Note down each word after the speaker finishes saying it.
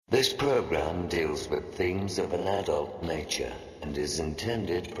This program deals with themes of an adult nature and is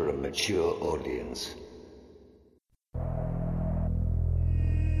intended for a mature audience.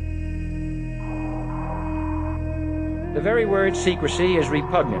 The very word secrecy is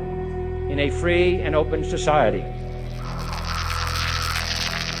repugnant in a free and open society.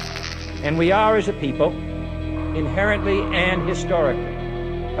 And we are, as a people, inherently and historically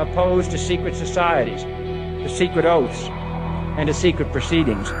opposed to secret societies, to secret oaths, and to secret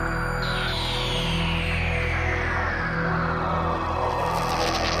proceedings.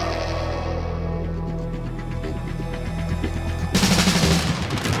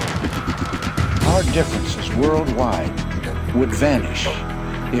 Our differences worldwide would vanish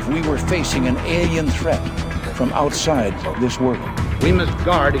if we were facing an alien threat from outside this world. We must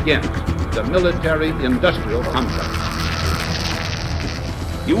guard against the military-industrial complex.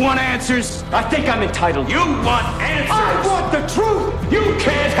 You want answers? I think I'm entitled. You want answers? I want the truth! You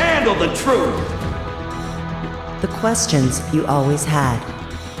can't handle the truth! The questions you always had.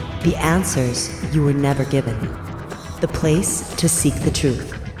 The answers you were never given. The place to seek the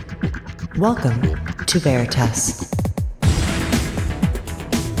truth. Welcome to Veritas.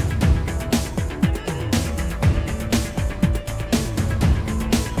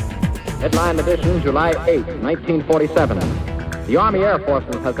 Headline edition, July 8, 1947. The Army Air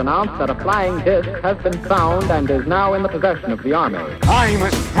Forces has announced that a flying disc has been found and is now in the possession of the Army. I'm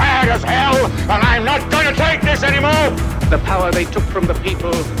as mad as hell, and I'm not going to take this anymore! The power they took from the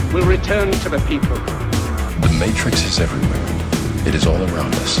people will return to the people. The Matrix is everywhere. It is all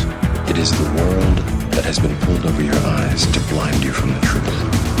around us. It is the world that has been pulled over your eyes to blind you from the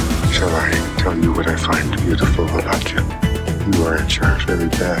truth. Shall I tell you what I find beautiful about you? You are at your very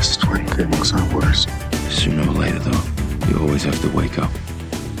best when things are worse. Sooner or later, though, you always have to wake up.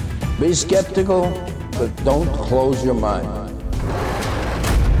 Be skeptical, but don't close your mind.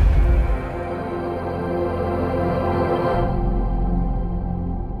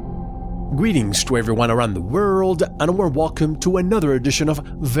 Greetings to everyone around the world, and a warm welcome to another edition of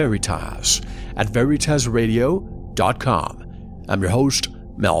Veritas at veritasradio.com. I'm your host,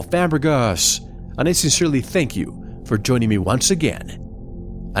 Mel Fabregas, and I sincerely thank you for joining me once again.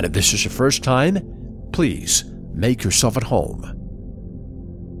 And if this is your first time, please make yourself at home.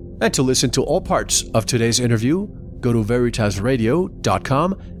 And to listen to all parts of today's interview, go to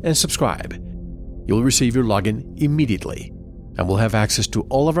veritasradio.com and subscribe. You'll receive your login immediately, and will have access to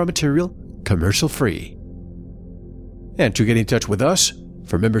all of our material commercial-free. And to get in touch with us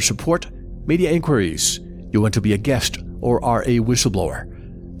for member support, media inquiries, you want to be a guest or are a whistleblower,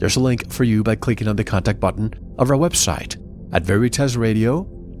 there's a link for you by clicking on the contact button of our website at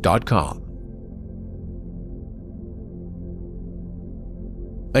veritasradio.com.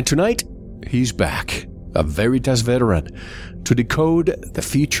 And tonight, he's back, a Veritas veteran, to decode the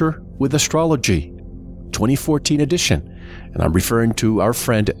future with Astrology, 2014 edition. And I'm referring to our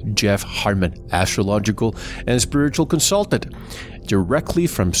friend Jeff Harman, astrological and spiritual consultant, directly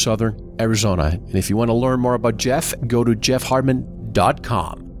from Southern Arizona. And if you want to learn more about Jeff, go to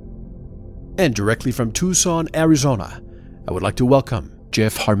jeffharman.com. And directly from Tucson, Arizona, I would like to welcome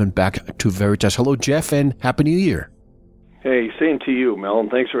Jeff Harman back to Veritas. Hello, Jeff, and Happy New Year. Hey, same to you, Mel, and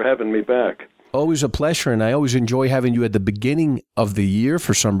thanks for having me back. Always a pleasure, and I always enjoy having you at the beginning of the year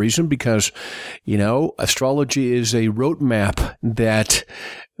for some reason because, you know, astrology is a roadmap that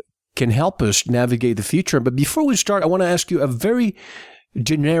can help us navigate the future. But before we start, I want to ask you a very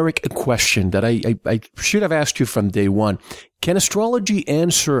generic question that I should have asked you from day one. Can astrology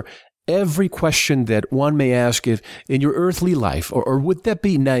answer every question that one may ask in your earthly life, or would that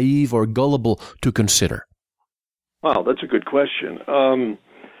be naive or gullible to consider? Wow, that's a good question.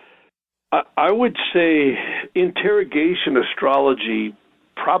 I would say interrogation astrology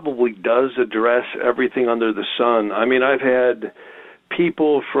probably does address everything under the sun. I mean, I've had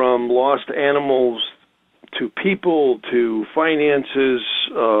people from lost animals to people to finances,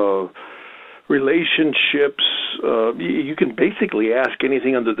 relationships. You can basically ask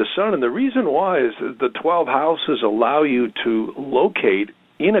anything under the sun. And the reason why is the 12 houses allow you to locate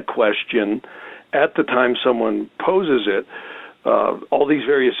in a question at the time someone poses it, all these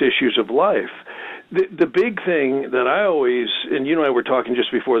various issues of life. The big thing that I always, and you and I were talking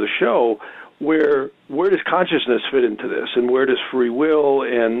just before the show, where does consciousness fit into this, and where does free will,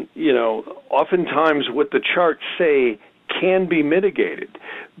 and, you know, oftentimes what the charts say can be mitigated,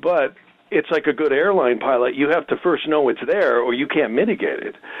 but it's like a good airline pilot. You have to first know it's there, or you can't mitigate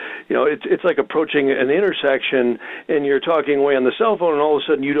it. You know, it's like approaching an intersection, and you're talking away on the cell phone, and all of a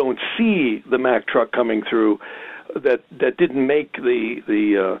sudden you don't see the Mack truck coming through that didn't make the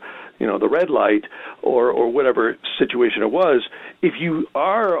the red light or whatever situation it was, if you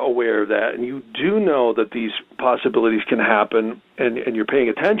are aware of that and you do know that these possibilities can happen and you're paying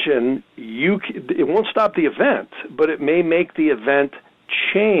attention, it won't stop the event, but it may make the event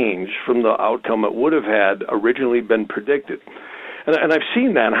change from the outcome it would have had originally been predicted. And I've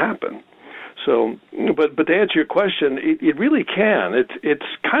seen that happen. So, but to answer your question, it really can. It's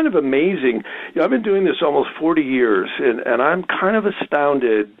kind of amazing. I've been doing this almost 40 years, and I'm kind of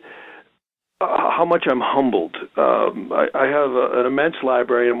astounded how much I'm humbled. I have an immense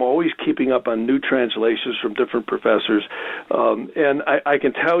library. I'm always keeping up on new translations from different professors, and I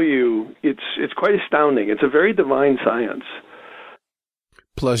can tell you it's quite astounding. It's a very divine science.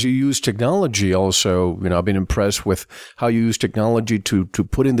 Plus, you use technology also. I've been impressed with how you use technology to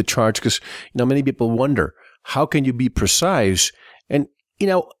put in the charts because, many people wonder, how can you be precise? And,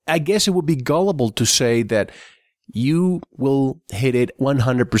 I guess it would be gullible to say that you will hit it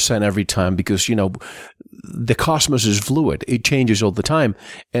 100% every time because, the cosmos is fluid. It changes all the time.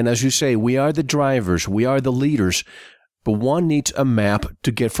 And as you say, we are the drivers. We are the leaders. But one needs a map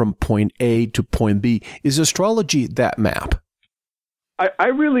to get from point A to point B. Is astrology that map? I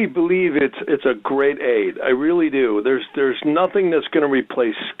really believe it's a great aid. I really do. There's nothing that's going to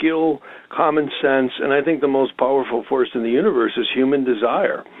replace skill, common sense, and I think the most powerful force in the universe is human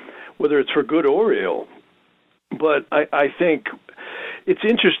desire, whether it's for good or ill. But I think it's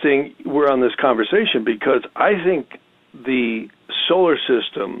interesting we're on this conversation because I think the solar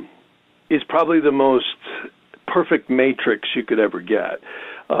system is probably the most perfect matrix you could ever get.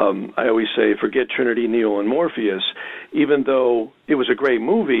 I always say, forget Trinity, Neo, and Morpheus, even though it was a great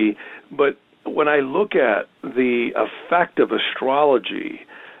movie. But when I look at the effect of astrology,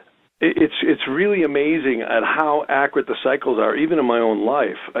 it's really amazing at how accurate the cycles are, even in my own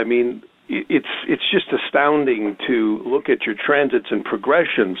life. I mean, it's just astounding to look at your transits and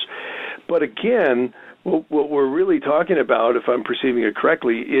progressions. But again, what we're really talking about, if I'm perceiving it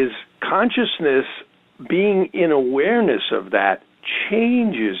correctly, is consciousness being in awareness of that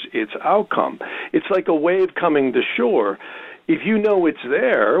changes its outcome. It's like a wave coming to shore. If you know it's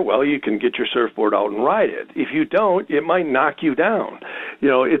there, well, you can get your surfboard out and ride it. If you don't, it might knock you down.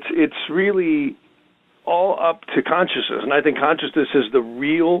 It's really all up to consciousness, and I think consciousness is the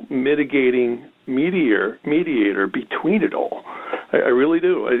real mitigating mediator between it all. I really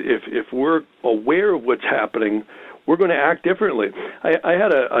do. If we're aware of what's happening, we're going to act differently. I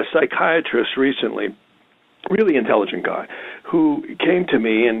had a psychiatrist recently, really intelligent guy, who came to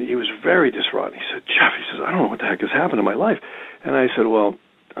me, and he was very distraught. He said, Jeff, I don't know what the heck has happened in my life. And I said, well,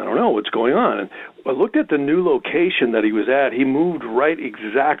 I don't know what's going on. And I looked at the new location that he was at. He moved right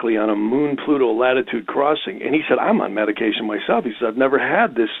exactly on a Moon-Pluto latitude crossing. And he said, I'm on medication myself. He said, I've never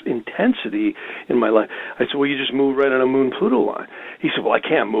had this intensity in my life. I said, well, you just moved right on a Moon-Pluto line. He said, well, I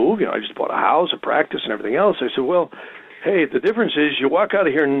can't move. I just bought a house, a practice, and everything else. I said, well, hey, the difference is you walk out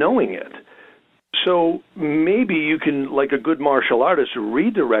of here knowing it. So maybe you can, like a good martial artist,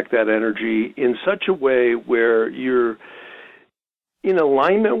 redirect that energy in such a way where you're in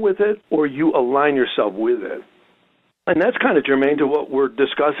alignment with it or you align yourself with it. And that's kind of germane to what we're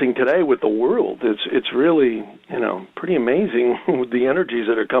discussing today with the world. It's really, pretty amazing with the energies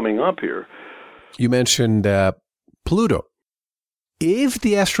that are coming up here. You mentioned Pluto. If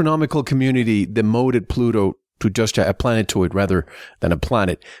the astronomical community demoted Pluto to just a planetoid rather than a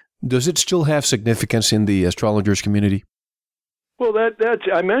planet, does it still have significance in the astrologers community? Well,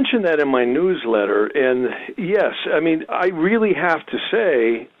 I mentioned that in my newsletter, and yes, I mean, I really have to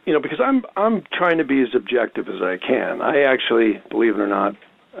say, because I'm trying to be as objective as I can. I actually, believe it or not,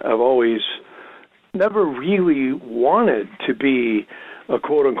 I've always never really wanted to be a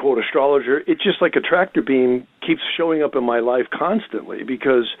quote-unquote astrologer. It's just like a tractor beam keeps showing up in my life constantly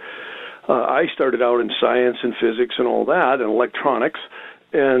because I started out in science and physics and all that and electronics.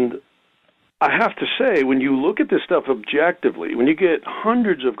 And I have to say, when you look at this stuff objectively, when you get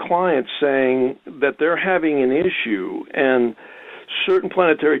hundreds of clients saying that they're having an issue and certain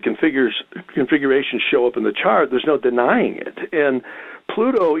planetary configurations show up in the chart, there's no denying it. And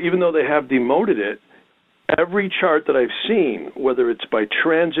Pluto, even though they have demoted it, every chart that I've seen, whether it's by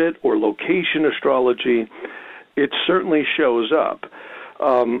transit or location astrology, it certainly shows up.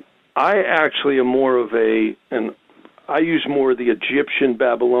 I actually am more of I use more of the Egyptian,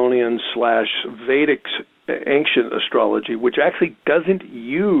 Babylonian / Vedic ancient astrology, which actually doesn't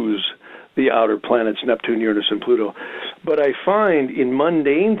use the outer planets, Neptune, Uranus, and Pluto. But I find in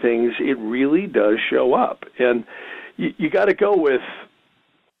mundane things, it really does show up. And you got to go with,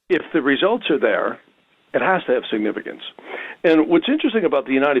 if the results are there, it has to have significance. And what's interesting about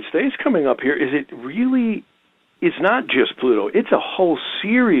the United States coming up here is it really it's not just Pluto. It's a whole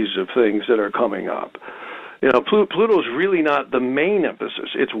series of things that are coming up. Pluto's really not the main emphasis.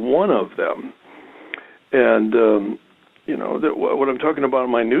 It's one of them. And, what I'm talking about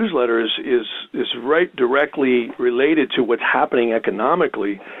in my newsletter is right directly related to what's happening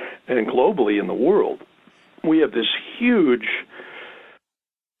economically and globally in the world. We have this huge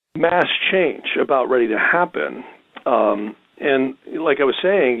mass change about ready to happen. And like I was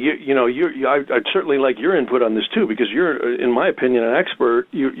saying, I'd certainly like your input on this too, because you're, in my opinion, an expert.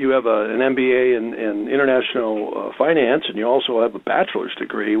 You have an MBA in international finance, and you also have a bachelor's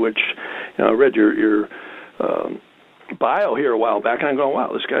degree, which I read your bio here a while back, and I'm going,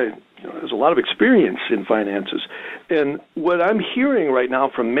 wow, this guy has a lot of experience in finances. And what I'm hearing right now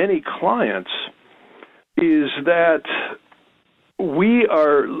from many clients is that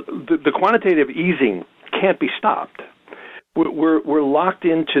the quantitative easing can't be stopped. We're locked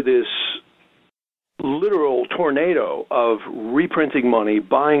into this literal tornado of reprinting money,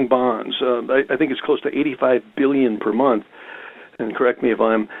 buying bonds. I think it's close to $85 billion per month. And correct me if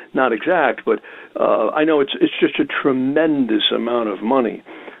I'm not exact, but I know it's just a tremendous amount of money.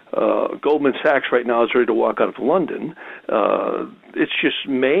 Goldman Sachs right now is ready to walk out of London. It's just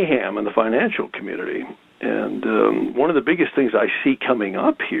mayhem in the financial community. And one of the biggest things I see coming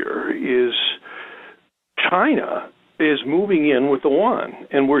up here is China is moving in with the yuan,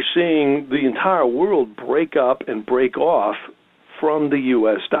 and we're seeing the entire world break up and break off from the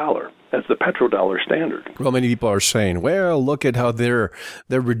U.S. dollar as the petrodollar standard. Well, many people are saying, well, look at how they're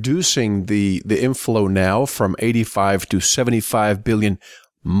reducing the inflow now from 85 to 75 billion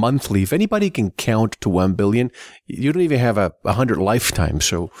monthly. If anybody can count to 1 billion, you don't even have 100 lifetimes.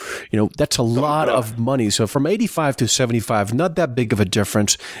 So, that's a lot of money. So from 85 to 75, not that big of a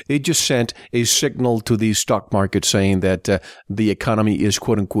difference. It just sent a signal to the stock market saying that the economy is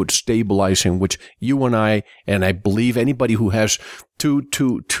quote unquote stabilizing, which you and I believe anybody who has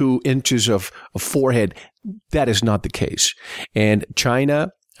two inches of forehead, that is not the case. And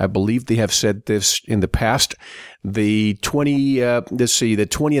China, I believe they have said this in the past. The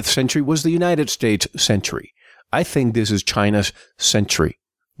 20th century was the United States century. I think this is China's century.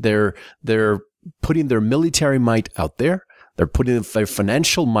 They're putting their military might out there. They're putting their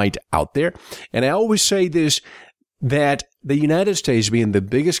financial might out there. And I always say this, that the United States, being the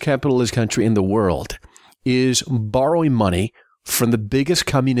biggest capitalist country in the world, is borrowing money from the biggest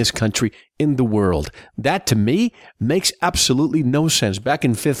communist country in the world. That, to me, makes absolutely no sense. Back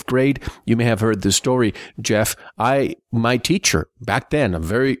in 5th grade, you may have heard this story, Jeff. My teacher, back then, a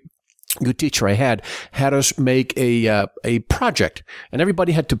very good teacher I had us make a project, and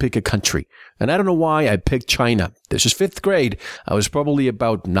everybody had to pick a country. And I don't know why I picked China. This is 5th grade. I was probably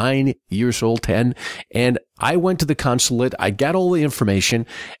about 9 years old, 10, and I went to the consulate. I got all the information,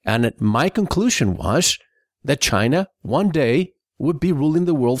 and my conclusion was that China one day would be ruling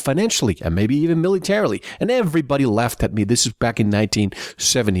the world financially and maybe even militarily. And everybody laughed at me. This is back in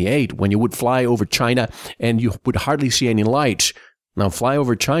 1978 when you would fly over China and you would hardly see any lights. Now fly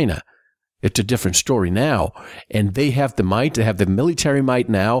over China. It's a different story now. And they have the might. They have the military might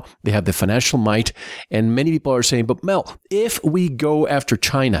now. They have the financial might. And many people are saying, but Mel, if we go after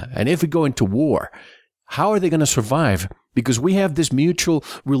China and if we go into war, how are they going to survive? Because we have this mutual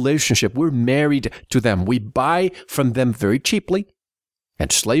relationship. We're married to them. We buy from them very cheaply.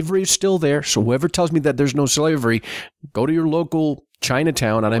 And slavery is still there. So whoever tells me that there's no slavery, go to your local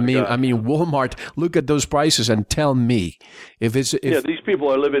Chinatown, and I mean Walmart, look at those prices and tell me if these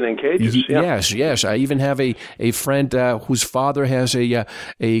people are living in cages. Yes. I even have a friend whose father has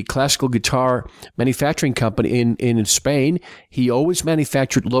a classical guitar manufacturing company in Spain. He always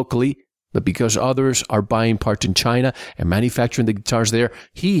manufactured locally, but because others are buying parts in China and manufacturing the guitars there,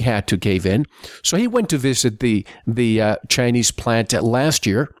 he had to cave in. So he went to visit the Chinese plant last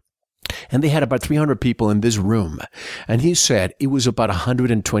year, and they had about 300 people in this room. And he said it was about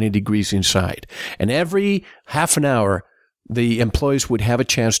 120 degrees inside. And every half an hour, the employees would have a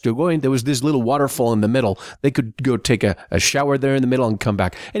chance to go in. There was this little waterfall in the middle. They could go take a shower there in the middle and come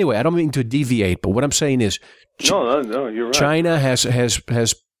back. Anyway, I don't mean to deviate, but what I'm saying is, no, you're right. China has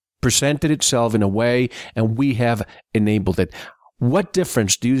presented itself in a way, and we have enabled it. What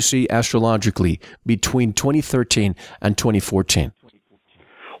difference do you see astrologically between 2013 and 2014?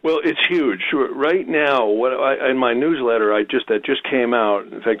 Well, it's huge. Right now, in my newsletter that just came out,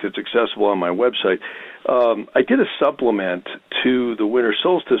 in fact, it's accessible on my website, I did a supplement to the Winter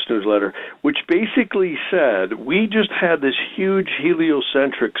Solstice newsletter, which basically said we just had this huge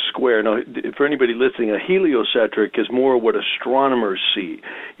heliocentric square. Now, for anybody listening, a heliocentric is more what astronomers see.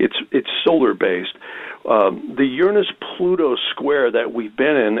 It's solar-based, The Uranus-Pluto square that we've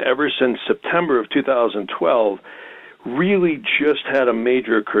been in ever since September of 2012 really just had a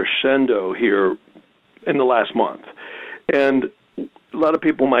major crescendo here in the last month. And a lot of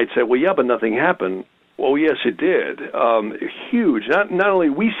people might say, well, yeah, but nothing happened. Well, yes, it did. Huge. Not only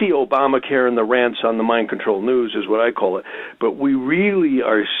we see Obamacare and the rants on the mind control news is what I call it, but we really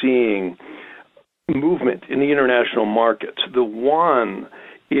are seeing movement in the international markets. The yuan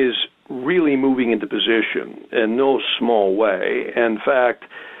is really moving into position in no small way. In fact,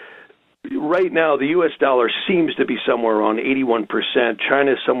 right now, the U.S. dollar seems to be somewhere around 81%.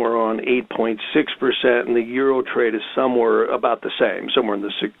 China is somewhere around 8.6%, and the euro trade is somewhere about the same, somewhere in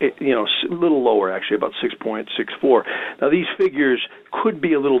the, a little lower, actually, about 6.64. Now, these figures could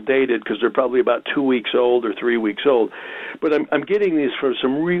be a little dated because they're probably about 2 weeks old or 3 weeks old, but I'm getting these from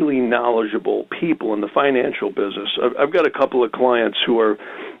some really knowledgeable people in the financial business. I've got a couple of clients who are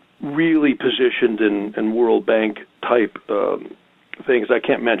really positioned in World Bank type things. I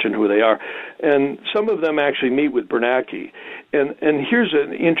can't mention who they are. And some of them actually meet with Bernanke. And here's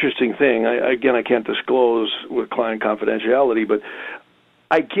an interesting thing. I can't disclose with client confidentiality, but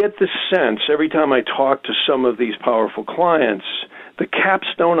I get the sense every time I talk to some of these powerful clients, the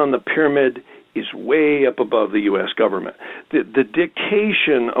capstone on the pyramid is way up above the U.S. government. The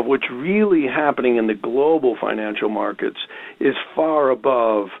dictation of what's really happening in the global financial markets is far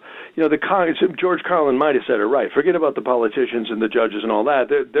above. George Carlin might have said it right. Forget about the politicians and the judges and all that.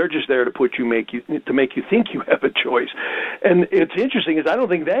 They're just there to make you think you have a choice. And it's interesting is I don't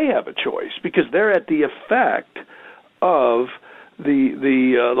think they have a choice because they're at the effect of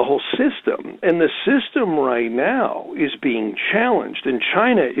the whole system. And the system right now is being challenged, and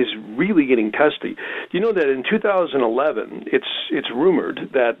China is really getting testy. You know that in 2011, it's rumored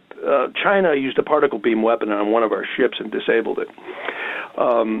that China used a particle beam weapon on one of our ships and disabled it.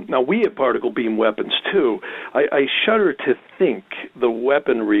 Now, we have particle beam weapons, too. I shudder to think the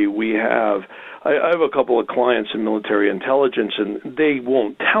weaponry we have. I have a couple of clients in military intelligence, and they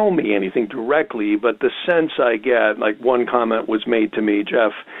won't tell me anything directly, but the sense I get, like one comment was made to me,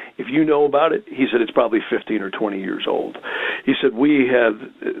 Jeff, if you know about it, he said it's probably 15 or 20 years old. He said, we have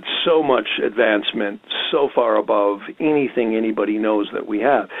so much advancement, so far above anything anybody knows that we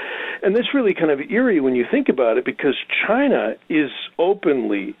have. And that's really kind of eerie when you think about it, because China is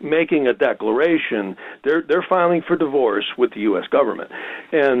openly making a declaration. They're filing for divorce with the U.S. government.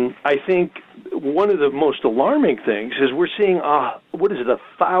 And I think one of the most alarming things is we're seeing,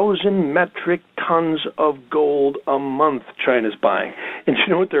 1,000 metric tons of gold a month China's buying. And you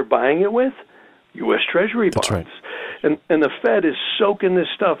know what they're buying it with? U.S. Treasury bonds. That's right. And the Fed is soaking this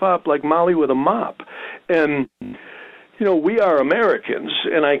stuff up like Molly with a mop. And, we are Americans,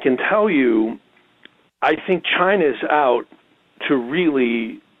 and I can tell you, I think China's out to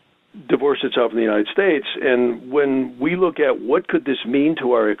really divorce itself from the United States. And when we look at what could this mean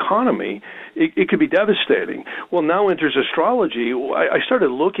to our economy, it could be devastating. Well, now enters astrology. I started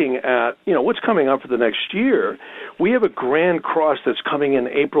looking at, what's coming up for the next year. We have a Grand Cross that's coming in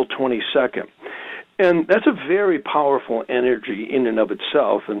April 22nd. And that's a very powerful energy in and of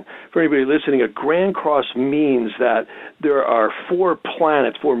itself. And for anybody listening, a Grand Cross means that there are four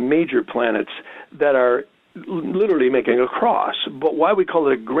major planets that are literally making a cross. But why we call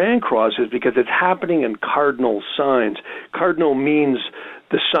it a Grand Cross is because it's happening in cardinal signs. Cardinal means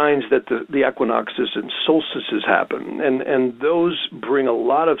the signs that the equinoxes and solstices happen, and those bring a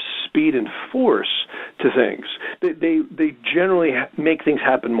lot of speed and force to things. They generally make things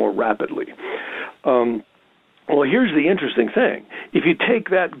happen more rapidly. Well, here's the interesting thing. If you take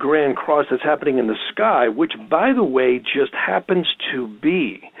that Grand Cross that's happening in the sky, which, by the way, just happens to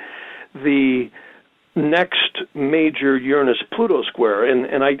be the next major Uranus-Pluto square,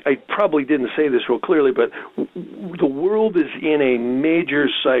 and I probably didn't say this real clearly, but the world is in a major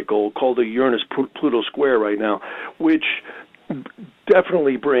cycle called the Uranus-Pluto square right now, which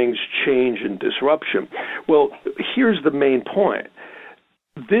definitely brings change and disruption. Well, here's the main point.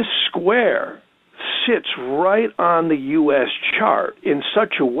 This square sits right on the U.S. chart in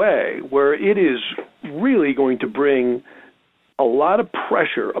such a way where it is really going to bring a lot of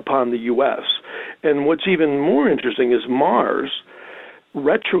pressure upon the U.S. And what's even more interesting is Mars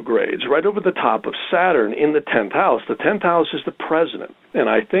retrogrades right over the top of Saturn in the 10th house. The 10th house is the president. And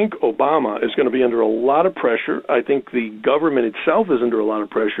I think Obama is going to be under a lot of pressure. I think the government itself is under a lot of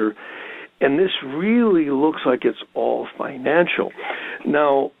pressure. And this really looks like it's all financial.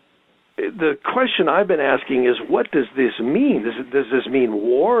 Now, the question I've been asking is, what does this mean? Does this mean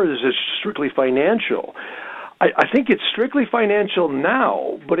war, or is this strictly financial? I think it's strictly financial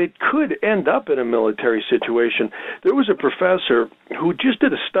now, but it could end up in a military situation. There was a professor who just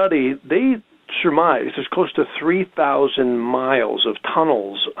did a study. They surmise there's close to 3,000 miles of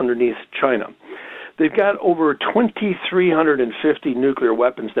tunnels underneath China. They've got over 2,350 nuclear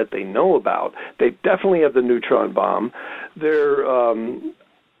weapons that they know about. They definitely have the neutron bomb. They're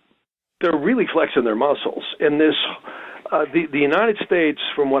really flexing their muscles. And this, the United States,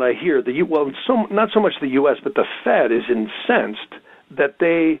 from what I hear, not so much the U.S., but the Fed is incensed that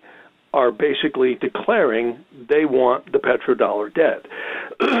they are basically declaring they want the petrodollar dead.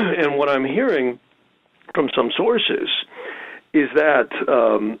 And what I'm hearing from some sources is that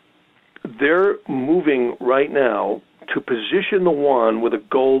they're moving right now to position the yuan with a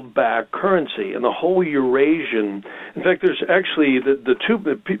gold-backed currency, and the whole Eurasian. In fact, there's actually the two.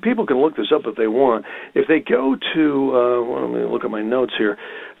 People can look this up if they want. If they go to, let me look at my notes here.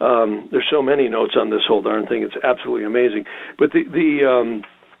 There's so many notes on this whole darn thing. It's absolutely amazing. But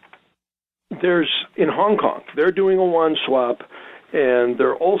there's in Hong Kong, they're doing a yuan swap, and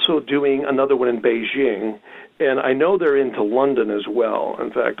they're also doing another one in Beijing. And I know they're into London as well.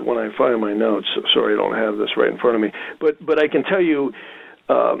 In fact, when I find my notes, sorry I don't have this right in front of me, but I can tell you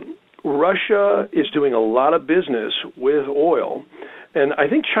Russia is doing a lot of business with oil. And I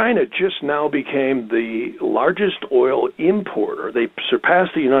think China just now became the largest oil importer. They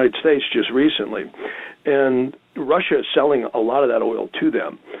surpassed the United States just recently. And Russia is selling a lot of that oil to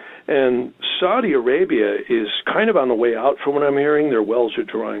them. And Saudi Arabia is kind of on the way out from what I'm hearing. Their wells are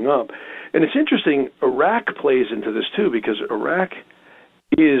drying up. And it's interesting, Iraq plays into this too, because Iraq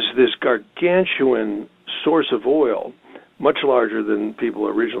is this gargantuan source of oil, much larger than people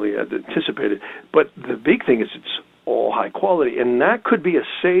originally had anticipated. But the big thing is it's all high quality, and that could be a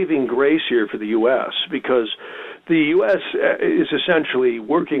saving grace here for the U.S., because the U.S. is essentially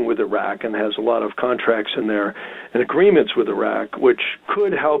working with Iraq and has a lot of contracts in there and agreements with Iraq, which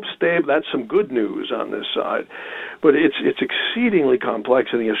could help stabilize. That's some good news on this side. But it's exceedingly complex,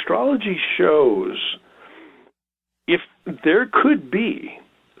 and the astrology shows if there could be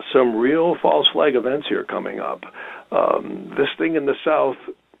some real false flag events here coming up. This thing in the South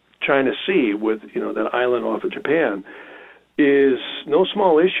China Sea with that island off of Japan is no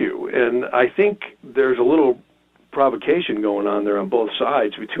small issue, and I think there's a little provocation going on there on both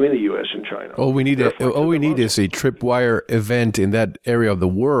sides between the U.S. and China. All we need is a tripwire event in that area of the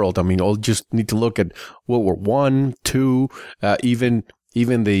world. I mean, all just need to look at World War I, II, even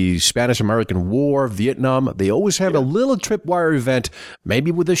the Spanish-American War, Vietnam. They always have a little tripwire event, maybe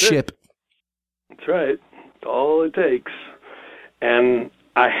with a ship. That's right. That's all it takes. And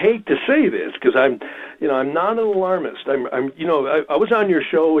I hate to say this because I'm not an alarmist. I was on your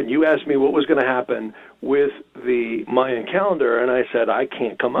show and you asked me what was going to happen with the Mayan calendar, and I said I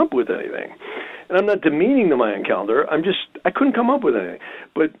can't come up with anything. And I'm not demeaning the Mayan calendar. I couldn't come up with anything.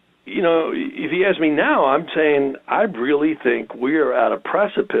 But if you ask me now, I'm saying I really think we are at a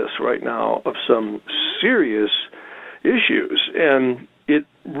precipice right now of some serious issues, and it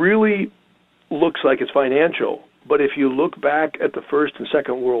really looks like it's financial. But if you look back at the First and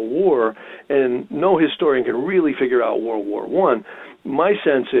Second World War, and no historian can really figure out World War I, my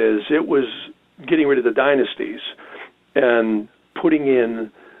sense is it was getting rid of the dynasties and putting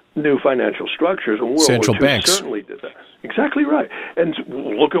in new financial structures. And World Central War II banks certainly did that. Exactly right. And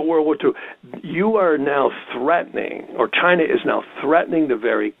look at World War II. You are now threatening, or China is now threatening, the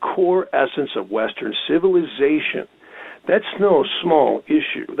very core essence of Western civilization. That's no small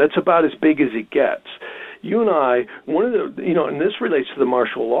issue. That's about as big as it gets. You and I, one of the, and this relates to the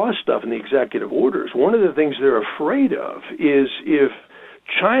martial law stuff and the executive orders, one of the things they're afraid of is if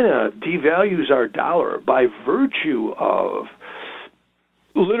China devalues our dollar by virtue of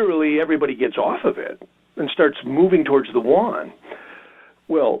literally everybody gets off of it and starts moving towards the yuan.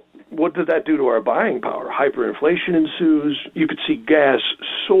 Well, what did that do to our buying power? Hyperinflation ensues. You could see gas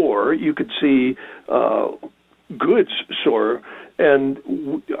soar. You could see goods soar, and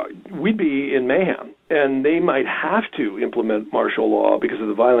we'd be in mayhem. And they might have to implement martial law because of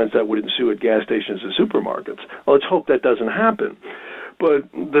the violence that would ensue at gas stations and supermarkets. Well, let's hope that doesn't happen.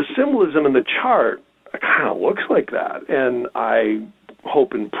 But the symbolism in the chart kind of looks like that, and I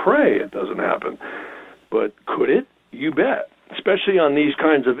hope and pray it doesn't happen. But could it? You bet, especially on these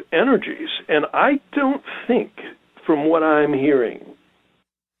kinds of energies. And I don't think, from what I'm hearing,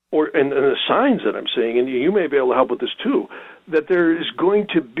 and the signs that I'm seeing, and you may be able to help with this too, that there is going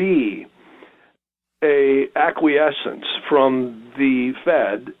to be a acquiescence from the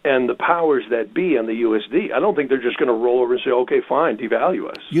Fed and the powers that be on the USD. I don't think they're just going to roll over and say, okay, fine, devalue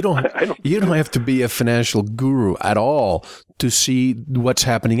us. You don't have to be a financial guru at all to see what's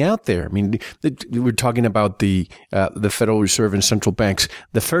happening out there. I mean, we're talking about the Federal Reserve and central banks.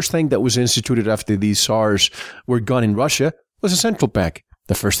 The first thing that was instituted after these SARS were gone in Russia was a central bank.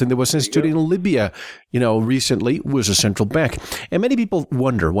 The first thing that was instituted in Libya, recently was a central bank. And many people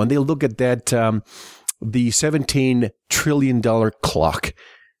wonder when they look at that, the $17 trillion clock,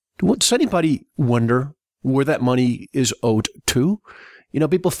 does anybody wonder where that money is owed to?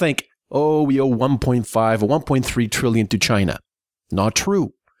 People think, we owe 1.5 or 1.3 trillion to China. Not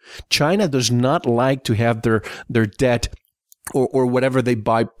true. China does not like to have their debt or whatever they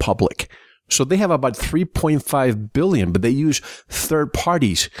buy public. So they have about 3.5 billion, but they use third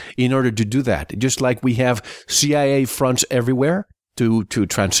parties in order to do that. Just like we have CIA fronts everywhere to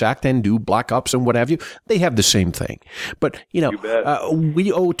transact and do black ops and what have you. They have the same thing. But, we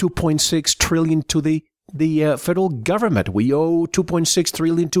owe 2.6 trillion to the federal government. We owe 2.6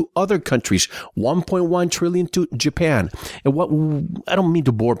 trillion to other countries, 1.1 trillion to Japan. And I don't mean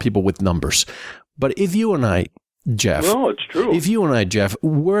to bore people with numbers, but if you and I, Jeff, no, it's true. If you and I, Jeff,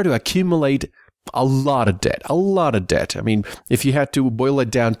 were to accumulate a lot of debt, I mean, if you had to boil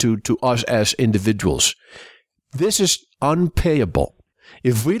it down to us as individuals, this is unpayable.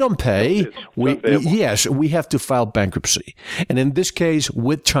 If we don't pay, we have to file bankruptcy. And in this case,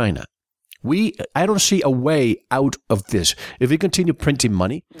 with China, I don't see a way out of this. If we continue printing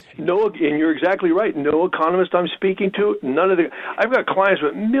money. No, and you're exactly right. No economist I'm speaking to, I've got clients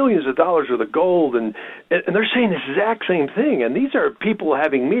with millions of dollars worth of gold, and they're saying the exact same thing. And these are people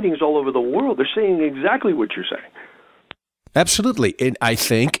having meetings all over the world. They're saying exactly what you're saying. Absolutely. And I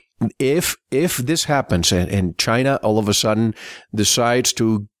think if this happens and China all of a sudden decides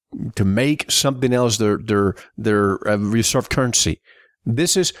to make something else their reserve currency,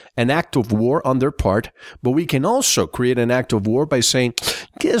 this is an act of war on their part, but we can also create an act of war by saying,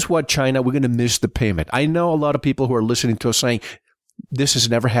 guess what, China, we're going to miss the payment. I know a lot of people who are listening to us saying, this has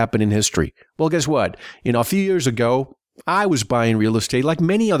never happened in history. Well, guess what? A few years ago, I was buying real estate like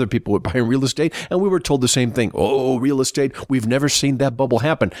many other people were buying real estate, and we were told the same thing. Oh, real estate, we've never seen that bubble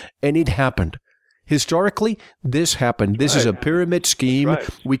happen. And it happened. Historically, this happened. This is a pyramid scheme. Right.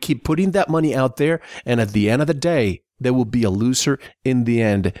 We keep putting that money out there, and at the end of the day, there will be a loser in the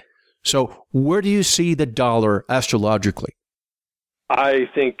end. So where do you see the dollar astrologically? I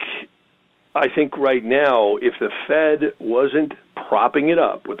think right now, if the Fed wasn't propping it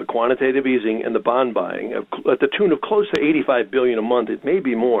up with the quantitative easing and the bond buying at the tune of close to $85 billion a month, it may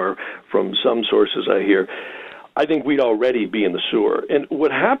be more from some sources I hear, I think we'd already be in the sewer. And what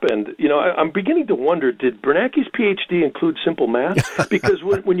happened, I'm beginning to wonder, did Bernanke's PhD include simple math? Because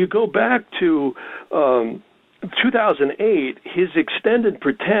when you go back to 2008, his extended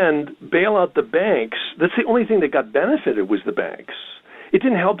pretend bail out the banks, that's the only thing that got benefited was the banks. It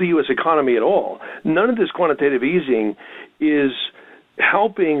didn't help the U.S. economy at all. None of this quantitative easing is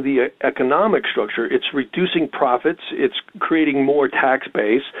helping the economic structure. It's reducing profits. It's creating more tax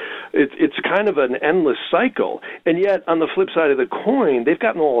base. It's kind of an endless cycle. And yet, on the flip side of the coin, they've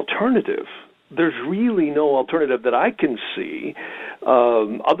got no alternative. There's really no alternative that I can see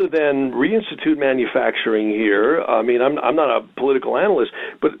other than reinstitute manufacturing here. I mean, I'm not a political analyst,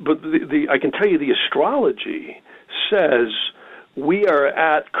 but I can tell you the astrology says we are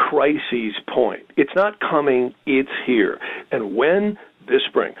at crisis point. It's not coming, it's here. And when? This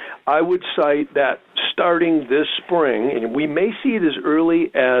spring. I would cite that starting this spring, and we may see it as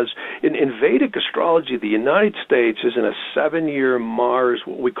early as, in Vedic astrology, the United States is in a 7-year Mars,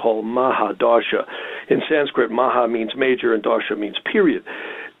 what we call Maha Dasha. In Sanskrit, Maha means major and Dasha means period.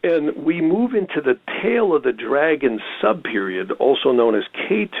 And we move into the tail of the dragon subperiod, also known as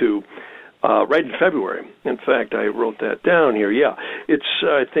Ketu, right in February. In fact, I wrote that down here. Yeah, it's,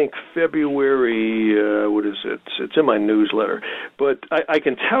 I think, February, what is it? It's in my newsletter. But I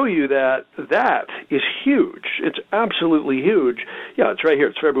can tell you that is huge. It's absolutely huge. Yeah, it's right here.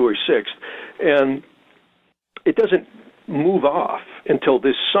 It's February 6th. And it doesn't move off until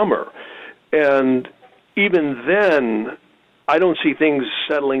this summer. And even then, I don't see things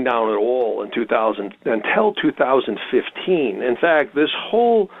settling down at all until 2015. In fact, this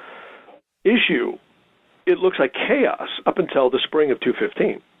whole issue, it looks like chaos up until the spring of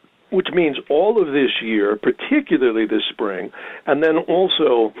 2015, which means all of this year, particularly this spring, and then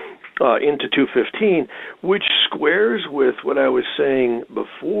also into 2015, which squares with what I was saying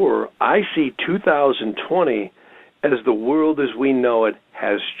before. I see 2020 as the world as we know it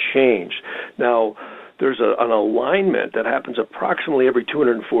has changed. Now, there's an alignment that happens approximately every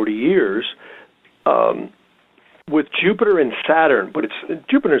 240 years with Jupiter and Saturn, but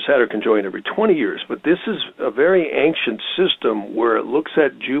Jupiter and Saturn conjoin every 20 years, but this is a very ancient system where it looks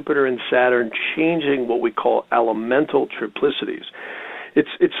at Jupiter and Saturn changing what we call elemental triplicities.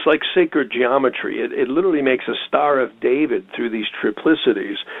 It's like sacred geometry. It literally makes a Star of David through these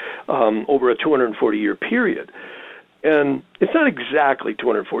triplicities over a 240-year period. And it's not exactly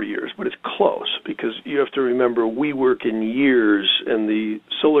 240 years, but it's close, because you have to remember we work in years and the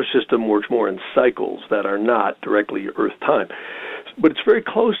solar system works more in cycles that are not directly Earth time. But it's very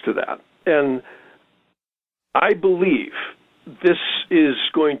close to that. And I believe this is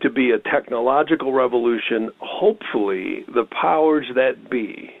going to be a technological revolution. Hopefully, the powers that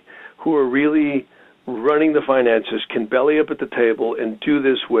be, who are really running the finances, can belly up at the table and do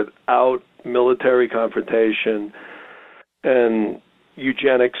this without military confrontation and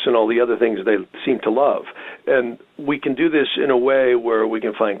eugenics and all the other things they seem to love. And we can do this in a way where we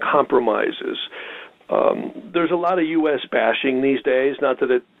can find compromises. There's a lot of U.S. bashing these days, not that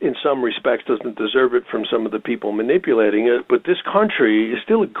it in some respects doesn't deserve it from some of the people manipulating it, but this country is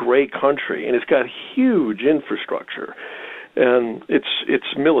still a great country, and it's got huge infrastructure. And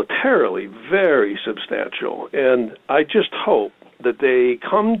it's militarily very substantial. And I just hope that they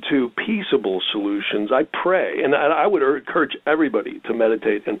come to peaceable solutions. I pray, and I would encourage everybody to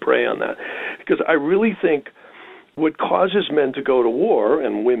meditate and pray on that, because I really think what causes men to go to war,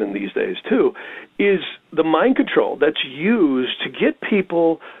 and women these days too, is the mind control that's used to get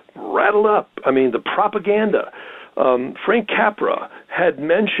people rattled up. I mean, the propaganda. Frank Capra had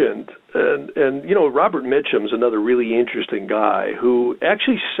mentioned, and you know, Robert Mitchum's another really interesting guy who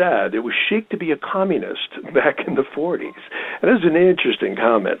actually said it was chic to be a communist back in the 40s. And this is an interesting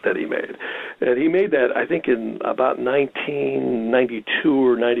comment that he made. And he made that, I think, in about 1992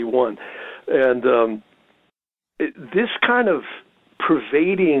 or 91. And this kind of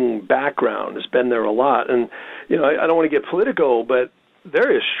pervading background has been there a lot. And, you know, I don't want to get political, but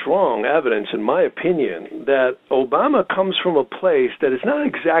there is strong evidence, in my opinion, that Obama comes from a place that is not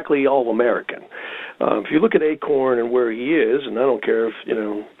exactly all-American. If you look at Acorn and where he is, and I don't care if, you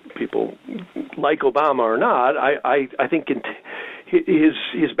know, people like Obama or not, I think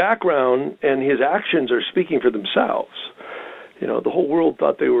his background and his actions are speaking for themselves. You know, the whole world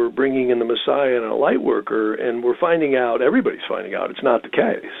thought they were bringing in the Messiah and a light worker, and we're finding out, everybody's finding out, it's not the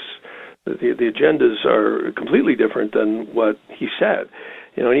case. The agendas are completely different than what he said.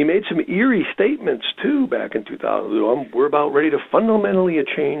 You know, and he made some eerie statements, too, back in 2000. We're about ready to fundamentally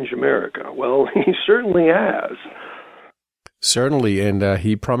change America. Well, he certainly has. Certainly, and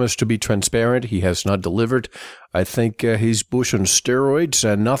he promised to be transparent. He has not delivered. I think he's Bush on steroids.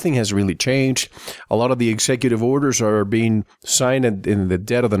 Nothing has really changed. A lot of the executive orders are being signed in the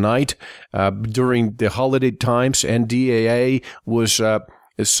dead of the night. During the holiday times, NDAA was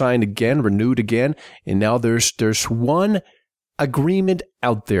is signed again, renewed again, and now there's one agreement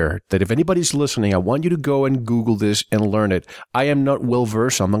out there that if anybody's listening, I want you to go and Google this and learn it. I am not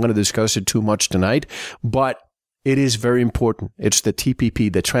well-versed. I'm not going to discuss it too much tonight, but it is very important. It's the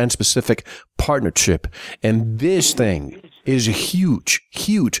TPP, the Trans-Pacific Partnership. And this thing is huge,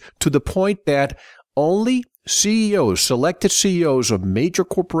 huge, to the point that only CEOs, selected CEOs of major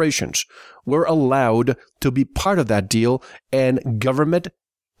corporations were allowed to be part of that deal, and government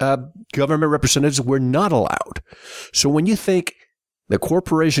representatives were not allowed. So when you think the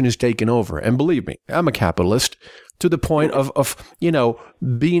corporation is taking over, and believe me, I'm a capitalist, to the point of you know,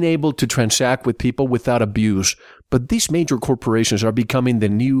 being able to transact with people without abuse. But these major corporations are becoming the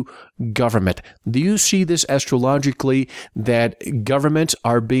new government. Do you see this astrologically, that governments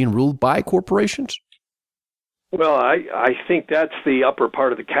are being ruled by corporations? Well, I think that's the upper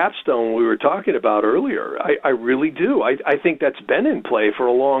part of the capstone we were talking about earlier. I really do. I think that's been in play for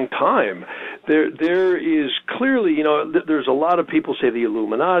a long time. There is clearly, you know, there's a lot of people say the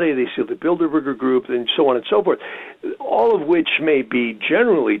Illuminati, they say the Bilderberger Group, and so on and so forth, all of which may be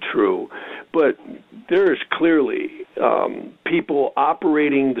generally true, but there is clearly people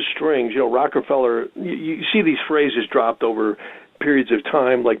operating the strings. You know, Rockefeller, you see these phrases dropped over periods of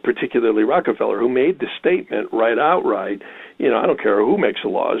time, like particularly Rockefeller, who made the statement outright, you know, I don't care who makes the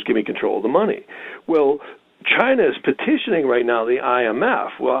laws, give me control of the money. Well, China is petitioning right now the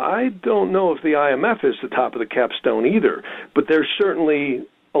IMF. Well, I don't know if the IMF is the top of the capstone either, but they're certainly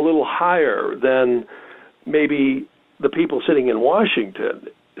a little higher than maybe the people sitting in Washington.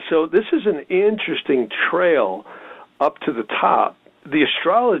 So this is an interesting trail up to the top. The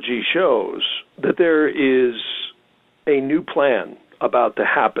astrology shows that there is a new plan about to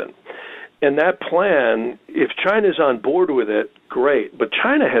happen. And that plan, if China's on board with it, great. But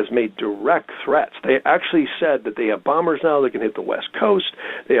China has made direct threats. They actually said that they have bombers now that can hit the West Coast.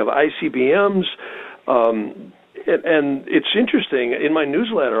 They have ICBMs. and it's interesting, in my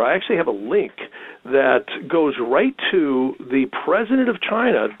newsletter, I actually have a link that goes right to the president of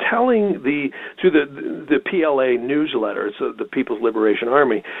China telling the PLA newsletter, it's the People's Liberation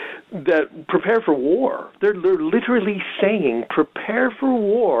Army, that prepare for war. They're literally saying prepare for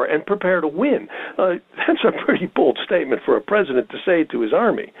war and prepare to win. That's a pretty bold statement for a president to say to his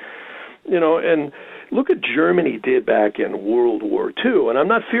army. And look what Germany did back in World War II, and I'm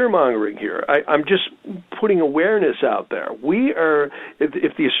not fear-mongering here. I'm just putting awareness out there. We are,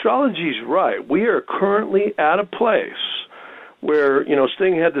 if the astrology is right, we are currently at a place where,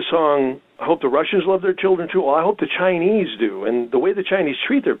 Sting had the song, I hope the Russians love their children too. Well, I hope the Chinese do. And the way the Chinese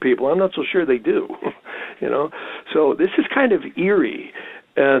treat their people, I'm not so sure they do. So this is kind of eerie.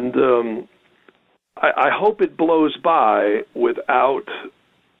 And I hope it blows by without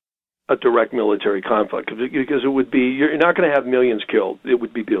a direct military conflict, because it would be, you're not going to have millions killed, it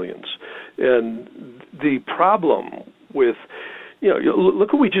would be billions. And the problem with,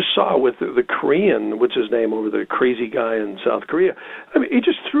 look what we just saw with the Korean, what's his name, over the crazy guy in South Korea. I mean, he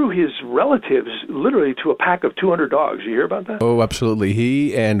just threw his relatives literally to a pack of 200 dogs. You hear about that? Oh, absolutely.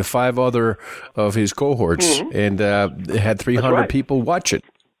 He and 5 other of his cohorts, and had 300 people watch it.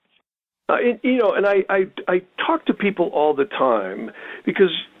 And I talk to people all the time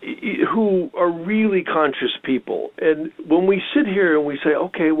who are really conscious people. And when we sit here and we say,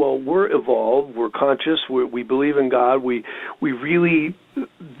 okay, well, we're evolved, we're conscious, we believe in God, we really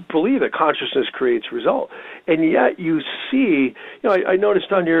believe that consciousness creates result. And yet you see, I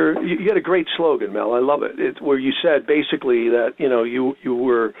noticed on you had a great slogan, Mel, I love it. It's where you said basically that, you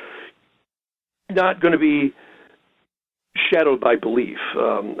were not going to be shadowed by belief.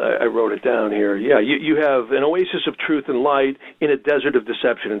 I wrote it down here. Yeah, you have an oasis of truth and light in a desert of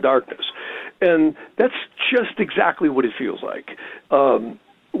deception and darkness. And that's just exactly what it feels like,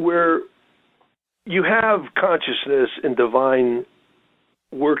 where you have consciousness and divine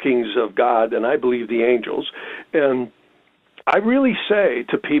workings of God, and I believe the angels. And I really say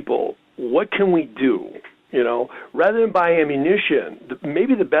to people, what can we do? Rather than buy ammunition,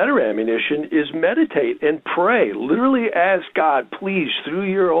 maybe the better ammunition is meditate and pray. Literally ask God, please, through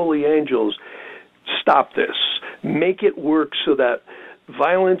your holy angels, stop this. Make it work so that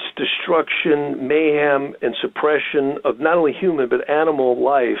violence, destruction, mayhem, and suppression of not only human but animal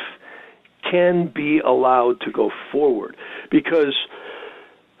life can be allowed to go forward. Because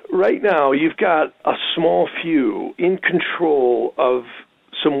right now you've got a small few in control of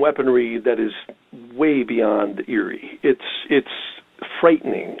some weaponry that is way beyond eerie. It's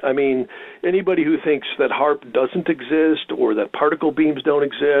frightening. I mean, anybody who thinks that HAARP doesn't exist, or that particle beams don't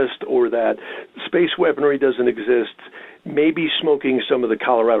exist, or that space weaponry doesn't exist, may be smoking some of the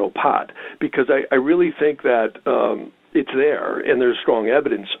Colorado pot, because I really think that it's there, and there's strong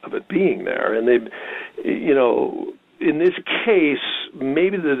evidence of it being there. And in this case,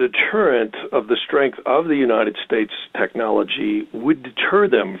 maybe the deterrent of the strength of the United States technology would deter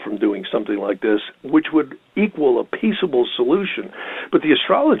them from doing something like this, which would equal a peaceable solution. But the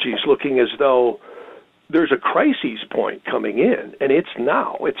astrology is looking as though there's a crisis point coming in, and it's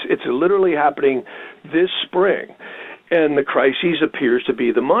now. It's literally happening this spring. And the crisis appears to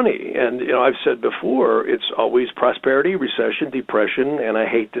be the money. And, I've said before, it's always prosperity, recession, depression, and I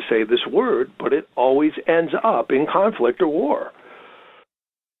hate to say this word, but it always ends up in conflict or war.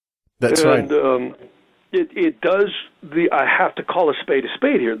 That's right. And it does, I have to call a spade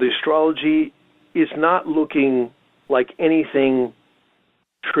here. The astrology is not looking like anything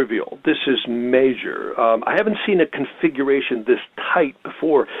trivial. This is major. I haven't seen a configuration this tight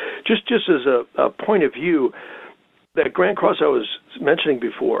before. Just as a point of view, that Grand Cross I was mentioning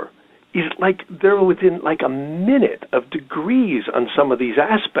before is like they're within like a minute of degrees on some of these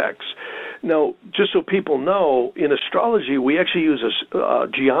aspects. Now, just so people know, in astrology, we actually use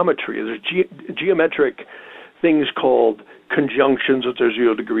geometry. There's geometric things called conjunctions, which are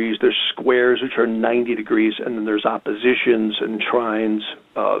 0 degrees. There's squares, which are 90 degrees. And then there's oppositions and trines,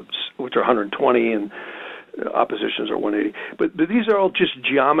 which are 120, and oppositions are 180. But these are all just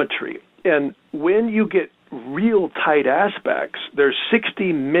geometry. And when you get real tight aspects, there's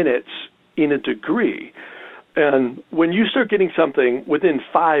 60 minutes in a degree. And when you start getting something within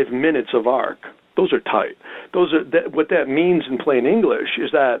 5 minutes of arc, those are tight. What that means in plain English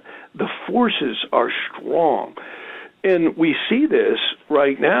is that the forces are strong. And we see this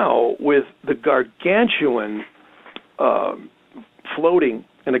right now with the gargantuan floating,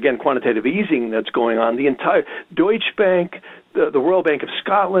 and again, quantitative easing that's going on. The entire Deutsche Bank, the Royal Bank of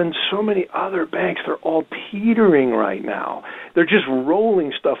Scotland, so many other banks, they're all teetering right now. They're just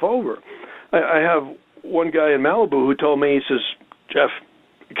rolling stuff over. I have one guy in Malibu who told me, he says, Jeff,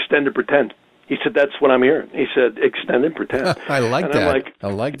 extend to pretend. He said, that's what I'm hearing. He said, extend and pretend. I like and that. I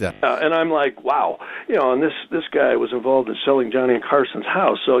like that. And I'm like, wow. And this guy was involved in selling Johnny and Carson's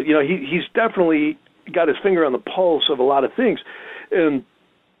house. So, he's definitely got his finger on the pulse of a lot of things. And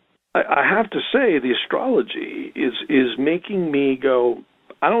I have to say, the astrology is making me go,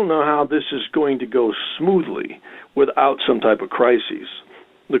 I don't know how this is going to go smoothly without some type of crises.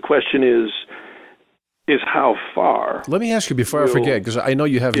 The question is how far. Let me ask you before I forget, because I know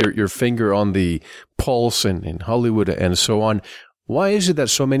you have your finger on the pulse in Hollywood and so on. Why is it that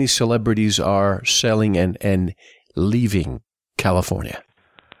so many celebrities are selling and leaving California?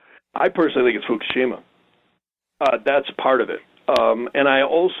 I personally think it's Fukushima. That's part of it. And I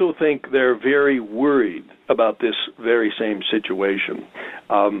also think they're very worried about this very same situation.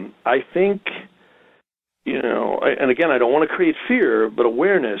 I think, and again, I don't want to create fear, but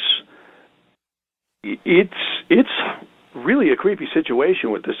awareness. It's really a creepy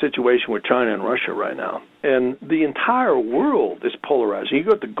situation with the situation with China and Russia right now. And the entire world is polarizing. You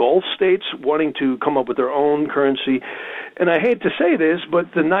got the Gulf states wanting to come up with their own currency. And I hate to say this,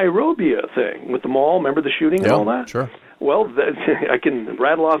 but the Nairobi thing with the mall, remember the shooting and all that? Sure. Well, I can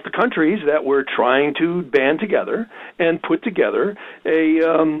rattle off the countries that were trying to band together and put together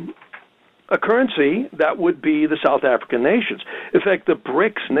a currency that would be the South African nations. In fact, the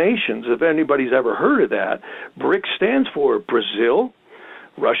BRICS nations, if anybody's ever heard of that, BRICS stands for Brazil,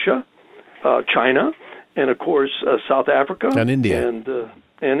 Russia, China, and of course South Africa and India. And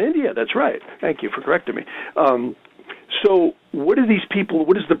India. That's right. Thank you for correcting me. So what are these people,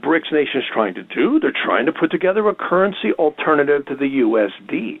 what is the BRICS nations trying to do? They're trying to put together a currency alternative to the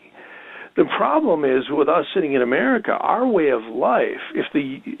USD. The problem is with us sitting in America, our way of life,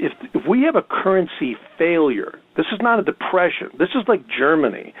 if we have a currency failure, this is not a depression. This is like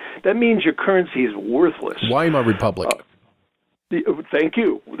Germany. That means your currency is worthless. Weimar Republic. Thank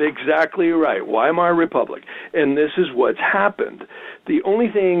you. Exactly right. Weimar Republic. And this is what's happened. The only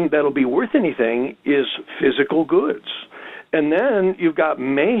thing that'll be worth anything is physical goods. And then you've got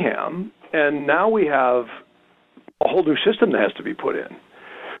mayhem, and now we have a whole new system that has to be put in.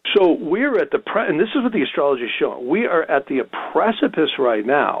 So we're at and this is what the astrology is showing, we are at the precipice right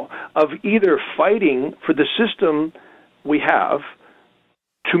now of either fighting for the system we have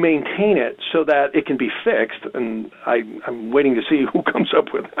to maintain it so that it can be fixed, and I'm waiting to see who comes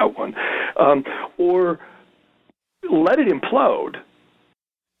up with that one, or let it implode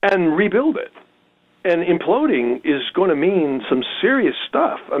and rebuild it. And imploding is going to mean some serious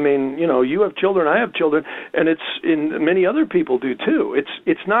stuff. I mean, you have children, I have children, and many other people do too.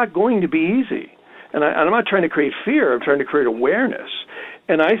 It's not going to be easy. And I'm not trying to create fear. I'm trying to create awareness.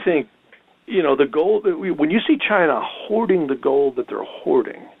 And I think, the gold, when you see China hoarding the gold that they're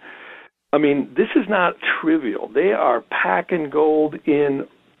hoarding, I mean, this is not trivial. They are packing gold in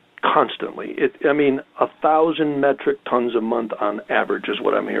constantly. 1,000 metric tons a month on average is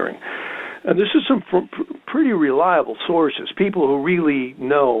what I'm hearing. And this is some pretty reliable sources, people who really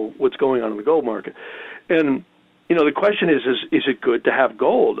know what's going on in the gold market. And, the question is it good to have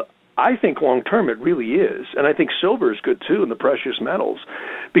gold? I think long term it really is. And I think silver is good too, and the precious metals,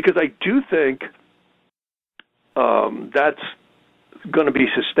 because I do think that's going to be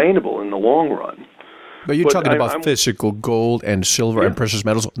sustastainable in the long run. But you're talking about physical gold and silver and precious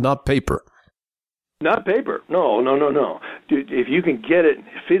metals, not paper. Not paper. No. Dude, if you can get it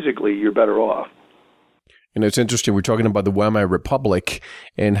physically, you're better off. It's interesting. We're talking about the Weimar Republic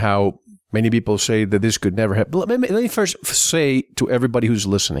and how many people say that this could never happen. Let me first say to everybody who's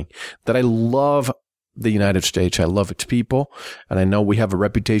listening that I love the United States. I love its people, and I know we have a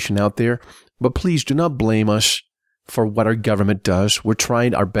reputation out there. But please do not blame us for what our government does. We're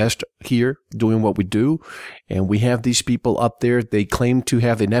trying our best here, doing what we do. And we have these people up there. They claim to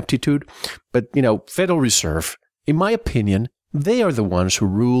have ineptitude. But, Federal Reserve, in my opinion, they are the ones who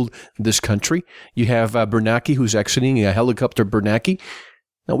ruled this country. You have Bernanke, who's exiting, a helicopter Bernanke.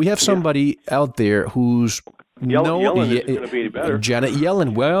 Now, we have somebody out there who's Yellen isn't going to be any better. Janet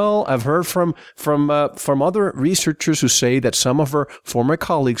Yellen. Well, I've heard from other researchers who say that some of her former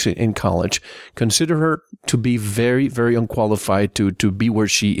colleagues in college consider her to be very, very unqualified to be where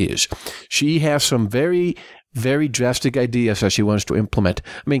she is. She has some very, very drastic ideas that she wants to implement.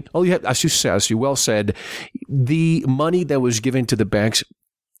 I mean, all you have, as you well said, the money that was given to the banks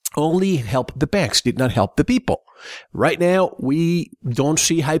only helped the banks, did not help the people. Right now, we don't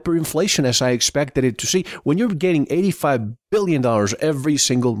see hyperinflation as I expected it to see. When you're getting $85 billion every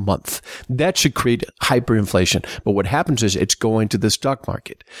single month, that should create hyperinflation. But what happens is it's going to the stock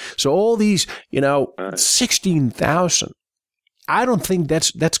market. So all these, 16,000, I don't think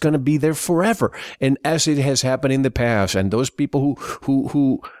that's going to be there forever. And as it has happened in the past, and those people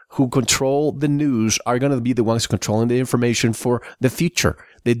who who control the news are going to be the ones controlling the information for the future.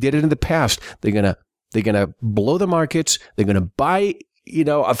 They did it in the past. They're gonna blow the markets. They're gonna buy,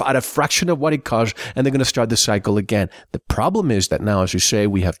 at a fraction of what it costs, and they're gonna start the cycle again. The problem is that now, as you say,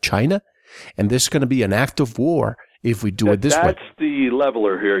 we have China, and this is going to be an act of war if we do it this way. That's the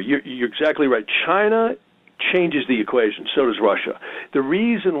leveler here. You're exactly right. China changes the equation. So does Russia. The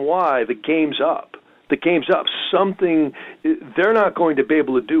reason why the game's up. Something, they're not going to be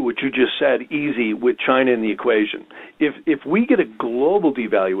able to do what you just said easy with China in the equation. If we get a global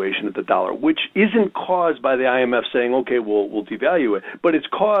devaluation of the dollar, which isn't caused by the IMF saying, okay, we'll devalue it, but it's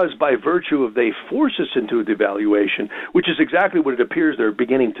caused by virtue of they force us into a devaluation, which is exactly what it appears they're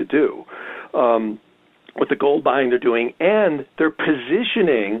beginning to do. With the gold buying they're doing, and they're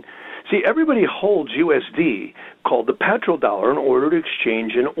positioning. See, everybody holds USD, called the petrodollar, in order to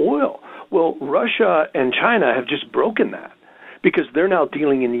exchange in oil. Well, Russia and China have just broken that because they're now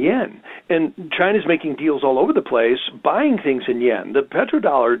dealing in yen. And China's making deals all over the place, buying things in yen. The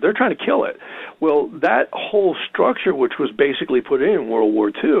petrodollar, they're trying to kill it. Well, that whole structure, which was basically put in World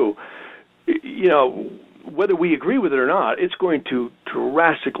War II, whether we agree with it or not, it's going to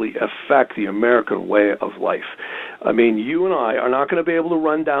drastically affect the American way of life. I mean, you and I are not going to be able to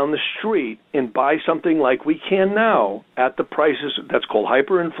run down the street and buy something like we can now at the prices. That's called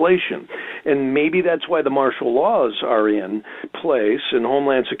hyperinflation. And maybe that's why the martial laws are in place. And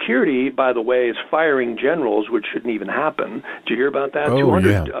Homeland Security, by the way, is firing generals, which shouldn't even happen. Did you hear about that? Oh,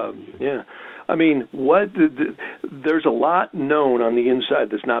 200, yeah. I mean, there's a lot known on the inside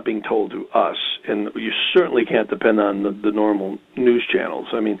that's not being told to us, and you certainly can't depend on the normal news channels.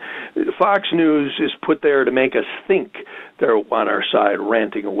 I mean, Fox News is put there to make us think they're on our side,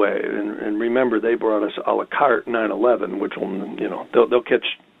 ranting away. And remember, they brought us a la carte 9/11, which will, they'll catch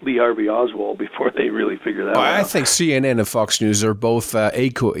Lee Harvey Oswald before they really figure that out. I think CNN and Fox News are both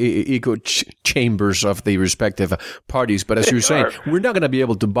echo chambers of the respective parties. But as you're saying, we're not going to be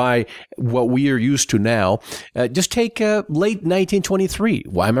able to buy what we are used to now. Just take late 1923,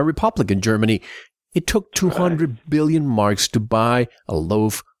 Weimar Republic in Germany. It took 200 billion marks to buy a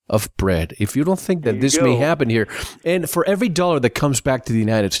loaf of bread. If you don't think that this may happen here, and for every dollar that comes back to the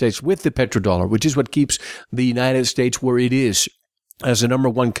United States with the petrodollar, which is what keeps the United States where it is, as the number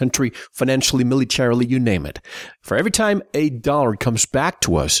one country financially, militarily, you name it. For every time a dollar comes back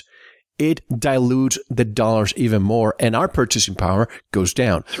to us, it dilutes the dollars even more, and our purchasing power goes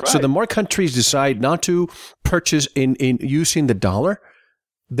down. Right. So the more countries decide not to purchase in using the dollar,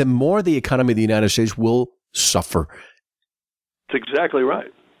 the more the economy of the United States will suffer. It's exactly right.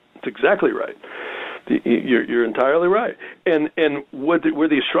 You're entirely right. And where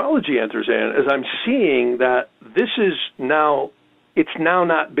the astrology enters in is I'm seeing that this is now. It's now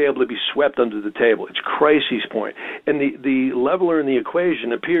not be able to be swept under the table. It's crisis point. And the leveler in the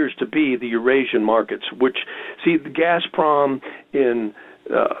equation appears to be the Eurasian markets, which, see, the Gazprom in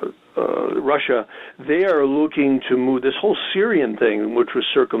Russia, they are looking to move. This whole Syrian thing, which was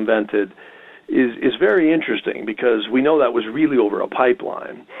circumvented, is very interesting because we know that was really over a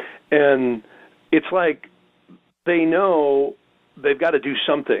pipeline. And it's like they know they've got to do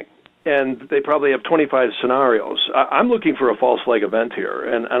something. And they probably have 25 scenarios. I'm looking for a false flag event here,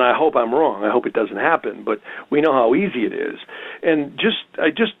 and I hope I'm wrong. I hope it doesn't happen, but we know how easy it is. And I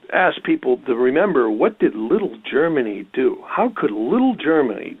just ask people to remember, what did little Germany do? How could little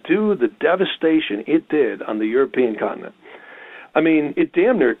Germany do the devastation it did on the European continent? I mean, it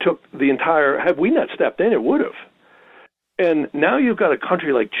damn near took the entire, had we not stepped in, it would have. And now you've got a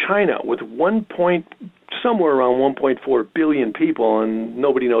country like China with somewhere around 1.4 billion people, and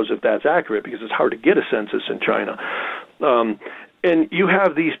nobody knows if that's accurate because it's hard to get a census in China. And you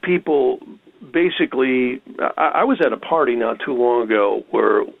have these people basically, I was at a party not too long ago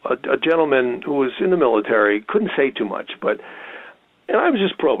where a gentleman who was in the military couldn't say too much, and I was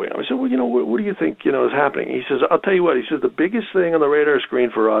just probing him. I said, well, what do you think, is happening? He says, I'll tell you what. He says, the biggest thing on the radar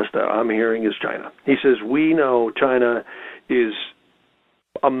screen for us that I'm hearing is China. He says, we know China is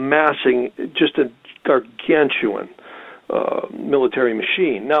amassing just a gargantuan military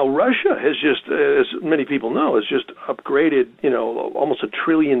machine. Now, Russia has just, as many people know, has just upgraded, almost $1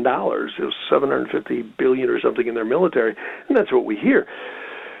 trillion. It was $750 billion or something in their military, and that's what we hear.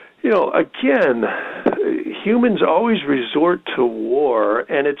 Again, humans always resort to war,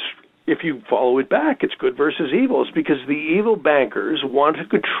 and if you follow it back, it's good versus evil. It's because the evil bankers want to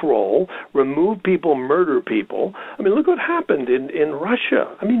control, remove people, murder people. I mean, look what happened in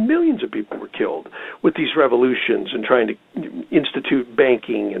Russia. I mean, millions of people were killed with these revolutions and trying to institute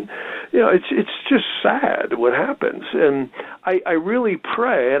banking. And, it's just sad what happens. And I really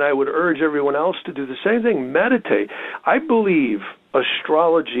pray, and I would urge everyone else to do the same thing, meditate. I believe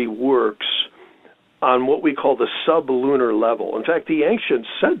astrology works on what we call the sublunar level. In fact, the ancients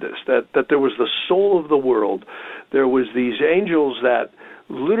said this, that there was the soul of the world. There was these angels that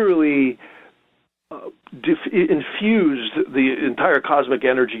literally infused the entire cosmic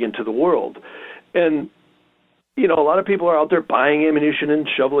energy into the world. And, you know, a lot of people are out there buying ammunition and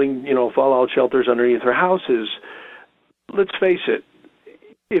shoveling, you know, fallout shelters underneath their houses. Let's face it,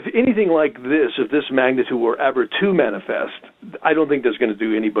 if anything like this, if this magnitude were ever to manifest, I don't think that's going to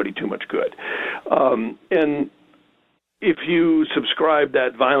do anybody too much good. And if you subscribe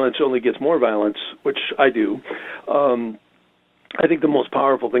that violence only gets more violence, which I do, I think the most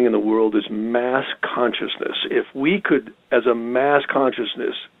powerful thing in the world is mass consciousness. If we could, as a mass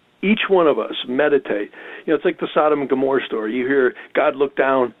consciousness, each one of us meditate. You know, it's like the Sodom and Gomorrah story. You hear God look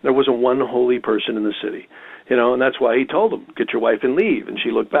down, there wasn't one holy person in the city. You know, and that's why he told them, get your wife and leave. And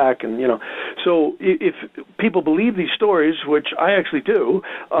she looked back and, you know. So if people believe these stories, which I actually do,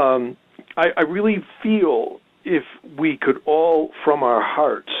 I really feel if we could all, from our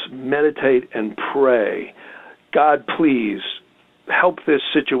hearts, meditate and pray, God, please help this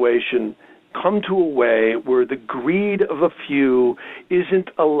situation come to a way where the greed of a few isn't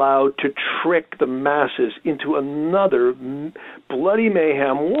allowed to trick the masses into another bloody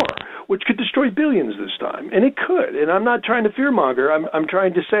mayhem war, which could destroy billions this time. And it could. And I'm not trying to fearmonger. I'm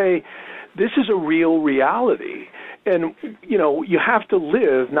trying to say this is a real reality. And, you know, you have to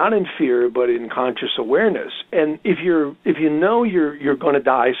live not in fear but in conscious awareness. And if you know you're going to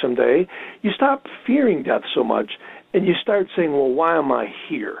die someday, you stop fearing death so much and you start saying, well, why am I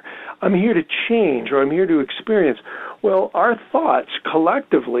here? I'm here to change, or I'm here to experience. Well, our thoughts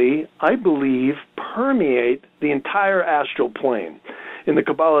collectively, I believe, permeate the entire astral plane. In the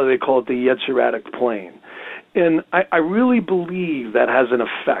Kabbalah, they call it the Yetziratic plane. And I really believe that has an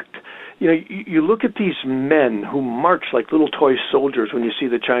effect. You know, you look at these men who march like little toy soldiers when you see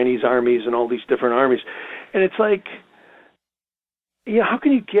the Chinese armies and all these different armies, and it's like, you know, how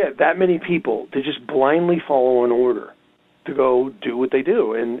can you get that many people to just blindly follow an order to go do what they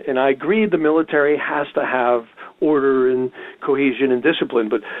do? And I agree the military has to have order and cohesion and discipline,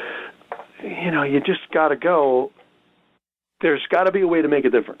 but, you know, you just got to go. There's got to be a way to make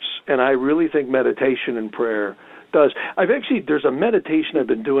a difference. And I really think meditation and prayer does. There's a meditation I've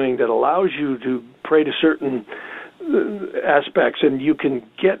been doing that allows you to pray to certain aspects, and you can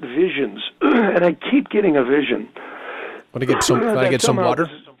get visions. And I keep getting a vision. Want to get some water?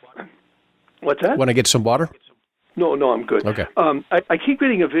 What's that? Want to get some water? No, I'm good. Okay. I keep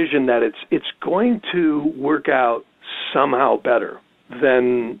getting a vision that it's going to work out somehow better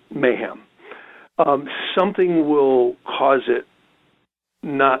than mayhem. Something will cause it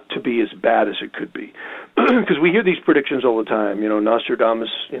not to be as bad as it could be. Because we hear these predictions all the time. You know, Nostradamus,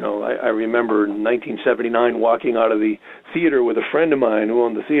 you know, I remember in 1979 walking out of the theater with a friend of mine who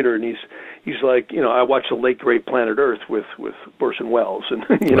owned the theater, and he's like, you know, I watched the late great Planet Earth with Orson Welles, and,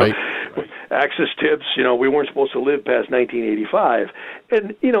 you know, Axis tips, you know, we weren't supposed to live past 1985.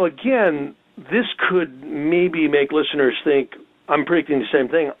 And, you know, again, this could maybe make listeners think, I'm predicting the same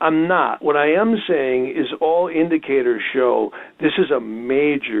thing. I'm not. What I am saying is all indicators show this is a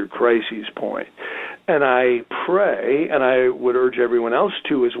major crisis point. And I pray, and I would urge everyone else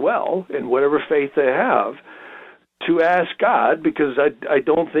to as well, in whatever faith they have, to ask God, because I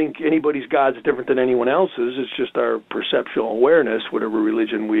don't think anybody's God's different than anyone else's. It's just our perceptual awareness, whatever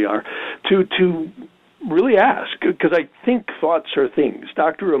religion we are, to really ask, because I think thoughts are things.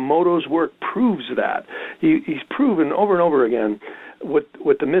 Dr. Emoto's work proves that. He's proven over and over again what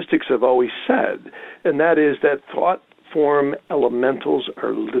the mystics have always said, and that is that thought form elementals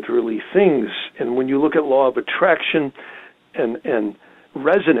are literally things. And when you look at law of attraction and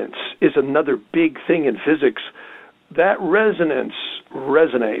resonance is another big thing in physics, that resonance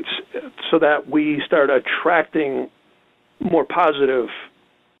resonates so that we start attracting more positive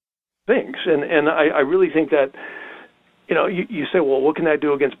things. And I really think that, you know, you say, well, what can that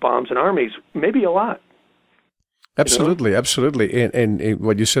do against bombs and armies? Maybe a lot. Absolutely, absolutely. And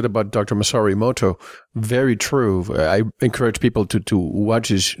what you said about Dr. Masaru Emoto, very true. I encourage people to watch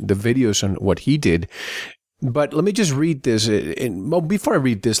the videos on what he did. But let me just read this. Before I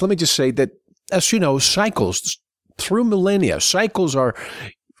read this, let me just say that, as you know, cycles through millennia, cycles are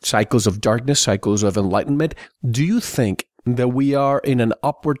cycles of darkness, cycles of enlightenment. Do you think that we are in an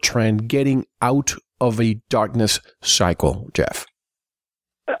upward trend getting out of a darkness cycle, Jeff?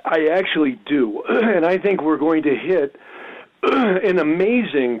 I actually do. And I think we're going to hit an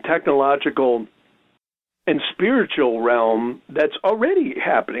amazing technological and spiritual realm that's already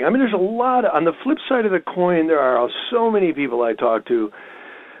happening. I mean, there's a lot on the flip side of the coin. There are so many people I talk to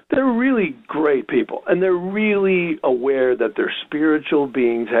They're really great people, and they're really aware that they're spiritual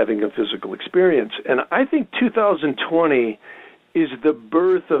beings having a physical experience. And I think 2020 is the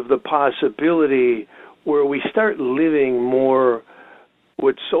birth of the possibility where we start living more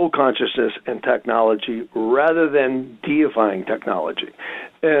with soul consciousness and technology rather than deifying technology.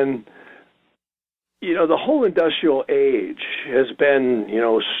 And the whole industrial age has been,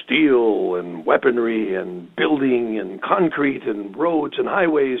 steel and weaponry and building and concrete and roads and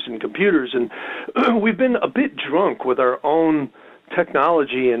highways and computers. And we've been a bit drunk with our own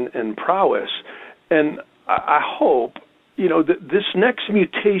technology and prowess. And I hope, this next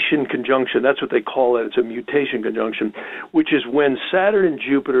mutation conjunction, that's what they call it, it's a mutation conjunction, which is when Saturn and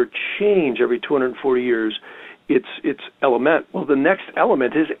Jupiter change every 240 years, its element. Well, the next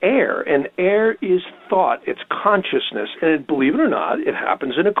element is air, and air is thought, it's consciousness, and believe it or not, it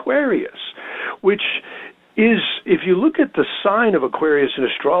happens in Aquarius, which is, if you look at the sign of Aquarius in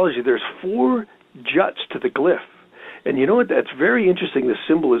astrology, there's 4 juts to the glyph. And you know what, that's very interesting, the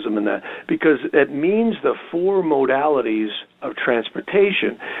symbolism in that, because it means the 4 modalities of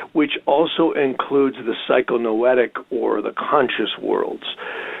transportation, which also includes the psychonoetic or the conscious worlds.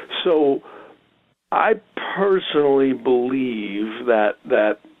 So I personally believe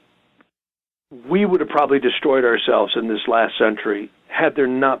that we would have probably destroyed ourselves in this last century had there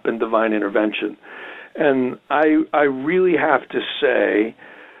not been divine intervention. And I really have to say,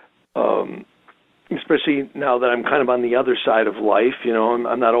 especially now that I'm kind of on the other side of life,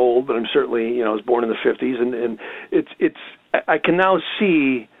 I'm not old, but I'm certainly, I was born in the 50s, and I can now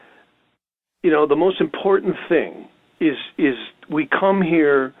see, the most important thing is we come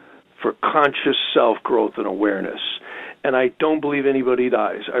here for conscious self-growth and awareness. And I don't believe anybody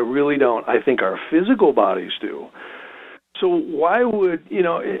dies. I really don't. I think our physical bodies do. So why would,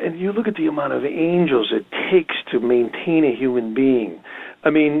 and you look at the amount of angels it takes to maintain a human being.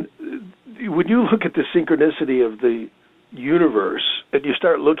 I mean, when you look at the synchronicity of the universe and you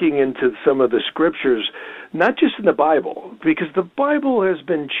start looking into some of the scriptures, not just in the Bible, because the Bible has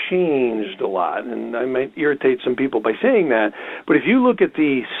been changed a lot, and I might irritate some people by saying that, but if you look at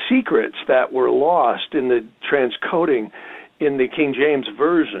the secrets that were lost in the transcoding in the King James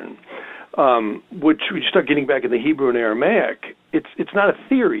Version, which we start getting back in the Hebrew and Aramaic, it's not a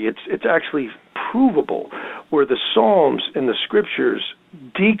theory, it's actually provable, where the Psalms and the Scriptures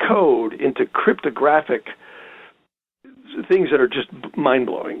decode into cryptographic things that are just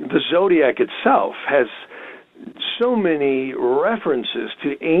mind-blowing. The zodiac itself has so many references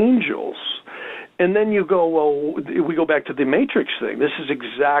to angels. And then you go, well, we go back to the Matrix thing. This is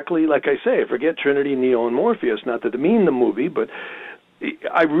exactly, like I say, forget Trinity, Neo, and Morpheus, not to demean the movie, but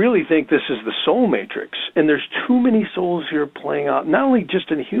I really think this is the soul matrix. And there's too many souls here playing out, not only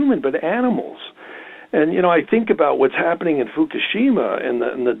just in human, but animals. And, I think about what's happening in Fukushima and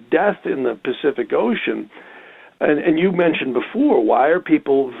the death in the Pacific Ocean. And you mentioned before, why are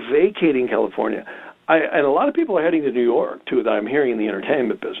people vacating California? And a lot of people are heading to New York, too, that I'm hearing in the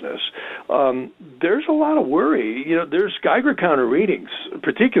entertainment business. There's a lot of worry. There's Geiger counter readings,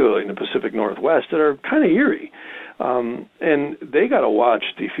 particularly in the Pacific Northwest, that are kind of eerie. And they got to watch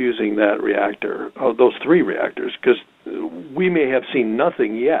defusing that reactor, those 3 reactors, because we may have seen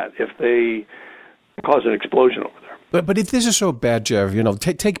nothing yet if they cause an explosion over there. But if this is so bad, Jeff,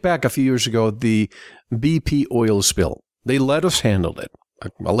 take back a few years ago the BP oil spill. They let us handle it,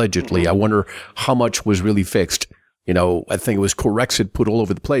 allegedly. I wonder how much was really fixed. I think it was Corexit put all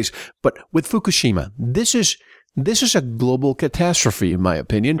over the place. But with Fukushima, this is a global catastrophe, in my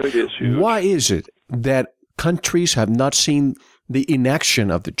opinion. It is huge. Why is it that countries have not seen the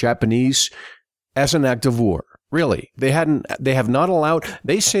inaction of the Japanese as an act of war? Really, they have not allowed,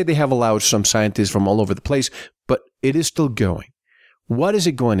 they say they have allowed some scientists from all over the place, but it is still going. What is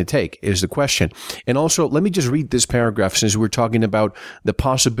it going to take is the question. And also, let me just read this paragraph since we're talking about the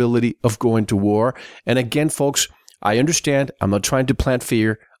possibility of going to war. And again, folks, I understand. I'm not trying to plant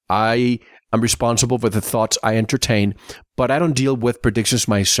fear. I'm responsible for the thoughts I entertain, but I don't deal with predictions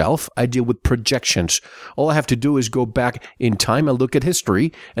myself. I deal with projections. All I have to do is go back in time and look at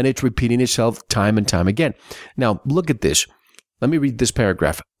history, and it's repeating itself time and time again. Now, look at this. Let me read this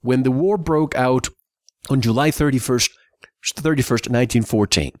paragraph. When the war broke out on July 31st,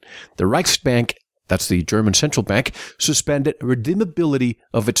 1914, the Reichsbank, that's the German central bank, suspended redeemability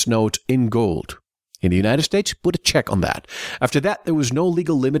of its notes in gold. In the United States, put a check on that. After that, there was no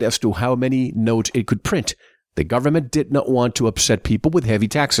legal limit as to how many notes it could print. The government did not want to upset people with heavy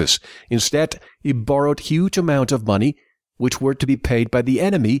taxes. Instead, it borrowed huge amounts of money, which were to be paid by the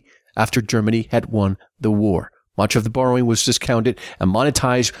enemy after Germany had won the war. Much of the borrowing was discounted and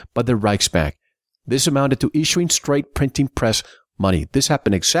monetized by the Reichsbank. This amounted to issuing straight printing press money. This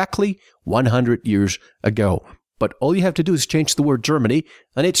happened exactly 100 years ago. But all you have to do is change the word Germany,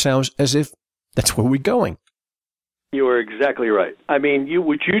 and it sounds as if that's where we're going. You are exactly right. I mean,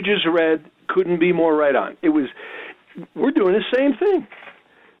 what you just read couldn't be more right on. We're doing the same thing.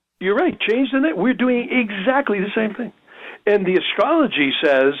 You're right. Change the name. We're doing exactly the same thing. And the astrology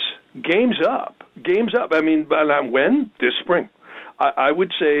says, game's up. Game's up. I mean, when? This spring. I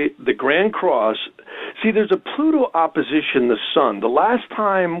would say the Grand Cross. See, there's a Pluto opposition the Sun. The last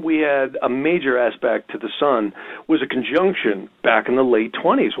time we had a major aspect to the Sun was a conjunction back in the late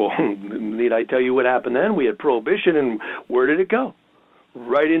 20s. Well, need I tell you what happened then? We had Prohibition, and where did it go?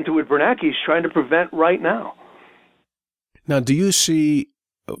 Right into what Bernanke's trying to prevent right now. Now, do you see,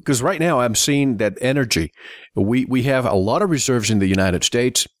 because right now I'm seeing that energy, we have a lot of reserves in the United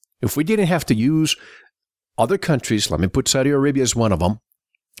States. If we didn't have to use other countries, let me put Saudi Arabia as one of them,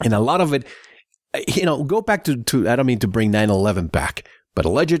 and a lot of it, go back to I don't mean to bring 9/11 back, but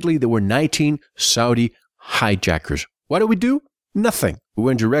allegedly there were 19 Saudi hijackers. What did we do? Nothing. We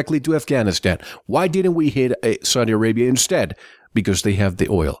went directly to Afghanistan. Why didn't we hit Saudi Arabia instead? Because they have the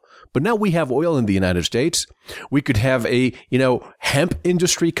oil. But now we have oil in the United States. We could have a, hemp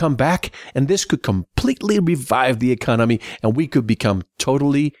industry come back, and this could completely revive the economy, and we could become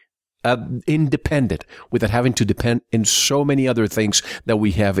totally independent without having to depend in so many other things that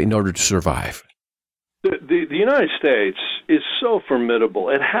we have in order to survive. The United States is so formidable.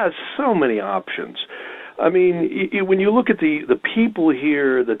 It has so many options. I mean, when you look at the people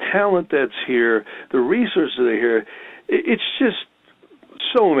here, the talent that's here, the resources that are here, it's just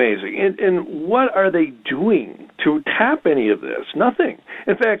so amazing. And what are they doing to tap any of this? Nothing.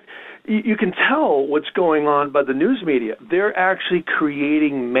 In fact, you can tell what's going on by the news media. They're actually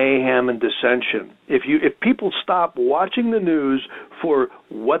creating mayhem and dissension. If people stop watching the news for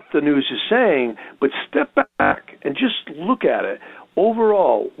what the news is saying, but step back and just look at it,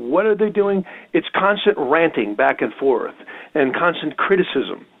 overall, what are they doing? It's constant ranting back and forth and constant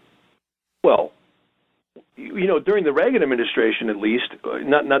criticism. Well, during the Reagan administration, at least,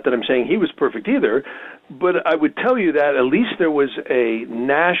 not that I'm saying he was perfect either, but I would tell you that at least there was a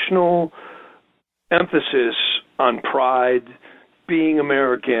national emphasis on pride, being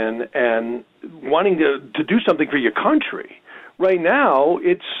American, and wanting to do something for your country. Right now,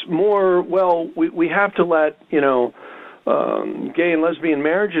 it's more, we have to let, gay and lesbian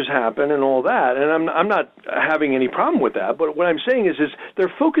marriages happen and all that, and I'm not having any problem with that, but what I'm saying is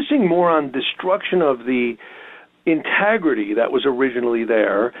they're focusing more on destruction of the integrity that was originally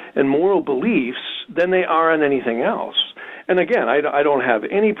there and moral beliefs than they are on anything else. And again, I don't have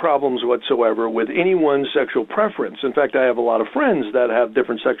any problems whatsoever with anyone's sexual preference. In fact, I have a lot of friends that have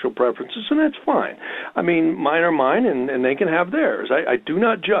different sexual preferences, and that's fine. I mean, mine are mine, and they can have theirs. I do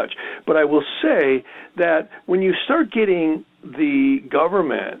not judge. But I will say that when you start getting the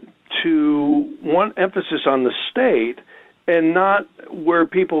government to want emphasis on the state and not where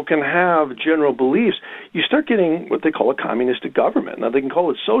people can have general beliefs, you start getting what they call a communistic government. Now, they can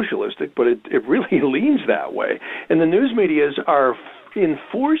call it socialistic, but it really leans that way. And the news medias are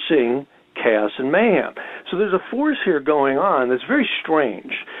enforcing chaos and mayhem. So there's a force here going on that's very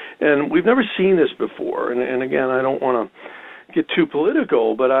strange, and we've never seen this before. And again, I don't want to get too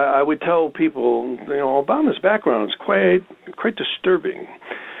political, but I would tell people, Obama's background is quite disturbing.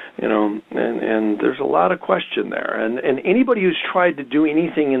 And there's a lot of question there. And anybody who's tried to do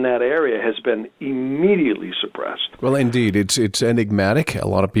anything in that area has been immediately suppressed. Well, indeed, it's enigmatic. A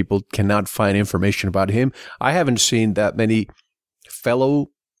lot of people cannot find information about him. I haven't seen that many fellow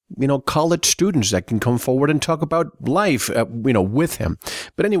college students that can come forward and talk about life, with him.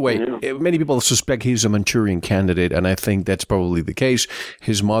 But anyway, many people suspect he's a Manchurian candidate, and I think that's probably the case.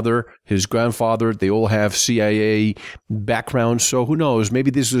 His mother, his grandfather, they all have CIA backgrounds, so who knows? Maybe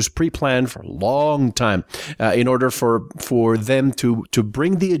this was pre-planned for a long time in order for them to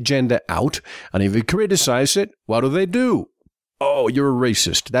bring the agenda out, and if you criticize it, what do? Oh, you're a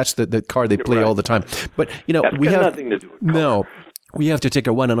racist. That's the card they play all the time. But, That's we have nothing to do with color. No. We have to take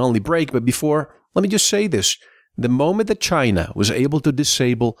our one and only break, but before, let me just say this. The moment that China was able to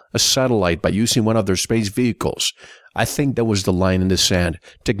disable a satellite by using one of their space vehicles, I think that was the line in the sand,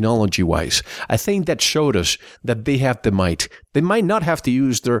 technology-wise. I think that showed us that they have the might. They might not have to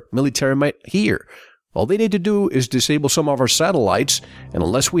use their military might here. All they need to do is disable some of our satellites, and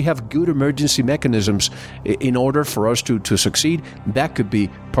unless we have good emergency mechanisms in order for us to succeed, that could be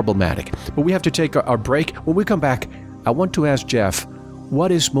problematic. But we have to take our break. When we come back, I want to ask Jeff,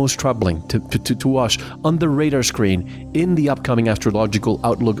 what is most troubling to us on the radar screen in the upcoming astrological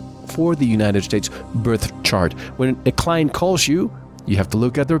outlook for the United States birth chart? When a client calls you You have to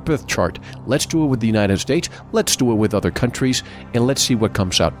look at their birth chart. Let's do it with the United States. Let's do it with other countries. And let's see what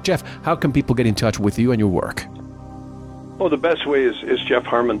comes out. Jeff, how can people get in touch with you and your work? Well, the best way is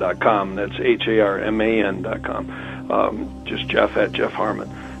jeffharman.com. That's HARMAN.com. Just Jeff at Jeff Harman.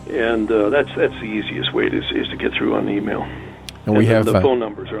 And that's the easiest way is to get through on email. And we have the phone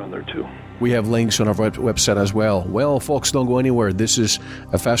numbers are on there, too. We have links on our website as well. Well, folks, don't go anywhere. This is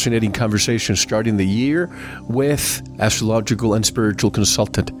a fascinating conversation starting the year with astrological and spiritual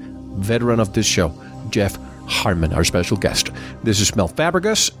consultant, veteran of this show, Jeff Harman, our special guest. This is Mel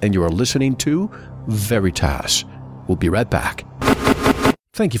Fabregas, and you are listening to Veritas. We'll be right back.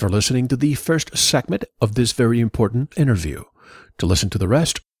 Thank you for listening to the first segment of this very important interview. To listen to the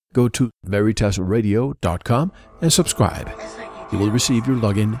rest, go to veritasradio.com and subscribe. You will receive your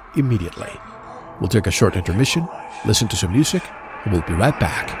login immediately. We'll take a short intermission, listen to some music, and we'll be right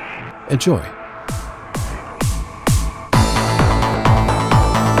back. Enjoy.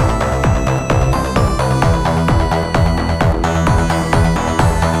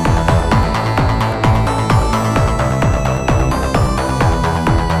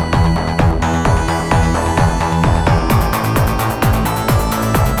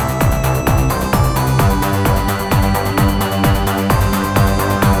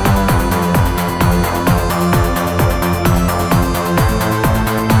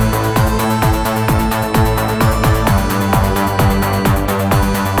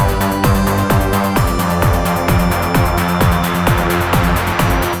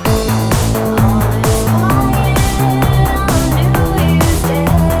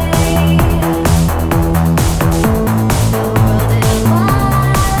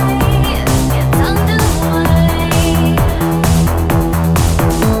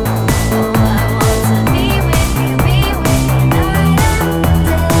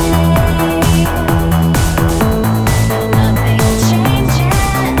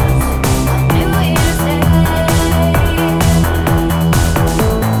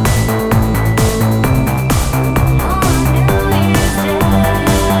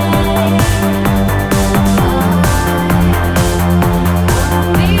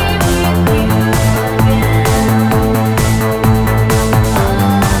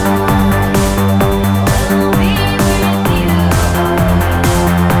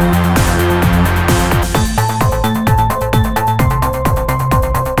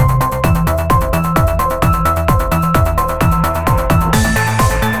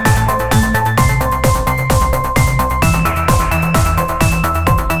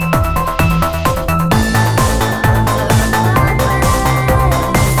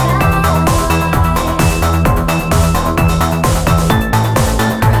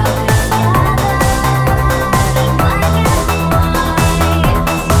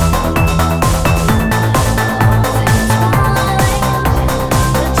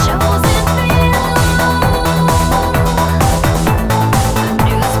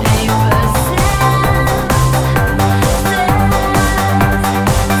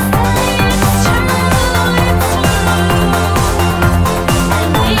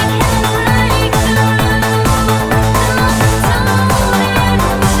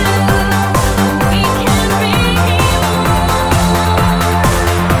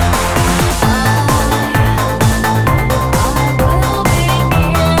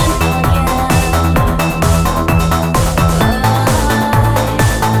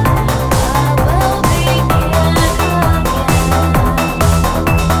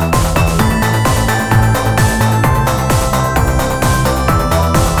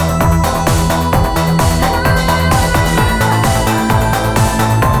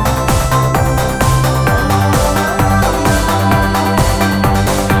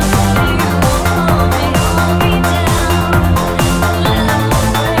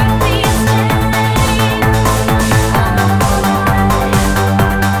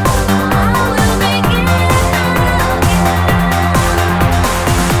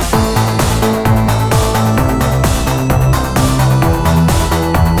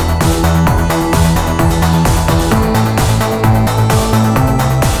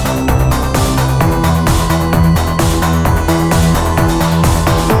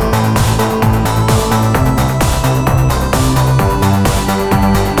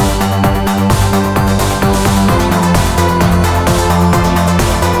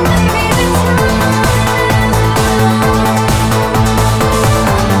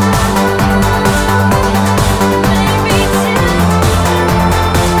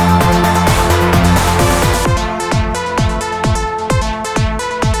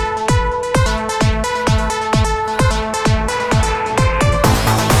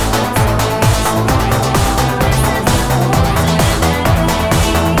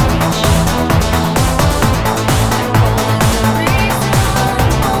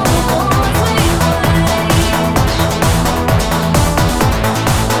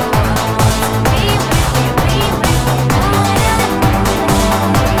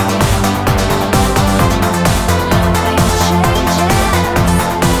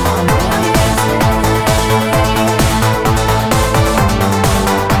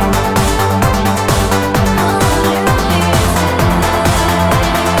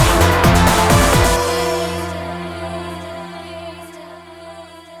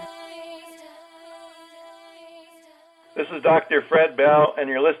 This is Dr. Fred Bell, and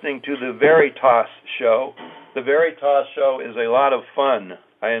you're listening to The Veritas Show. The Veritas Show is a lot of fun.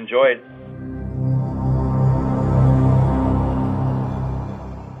 I enjoy it.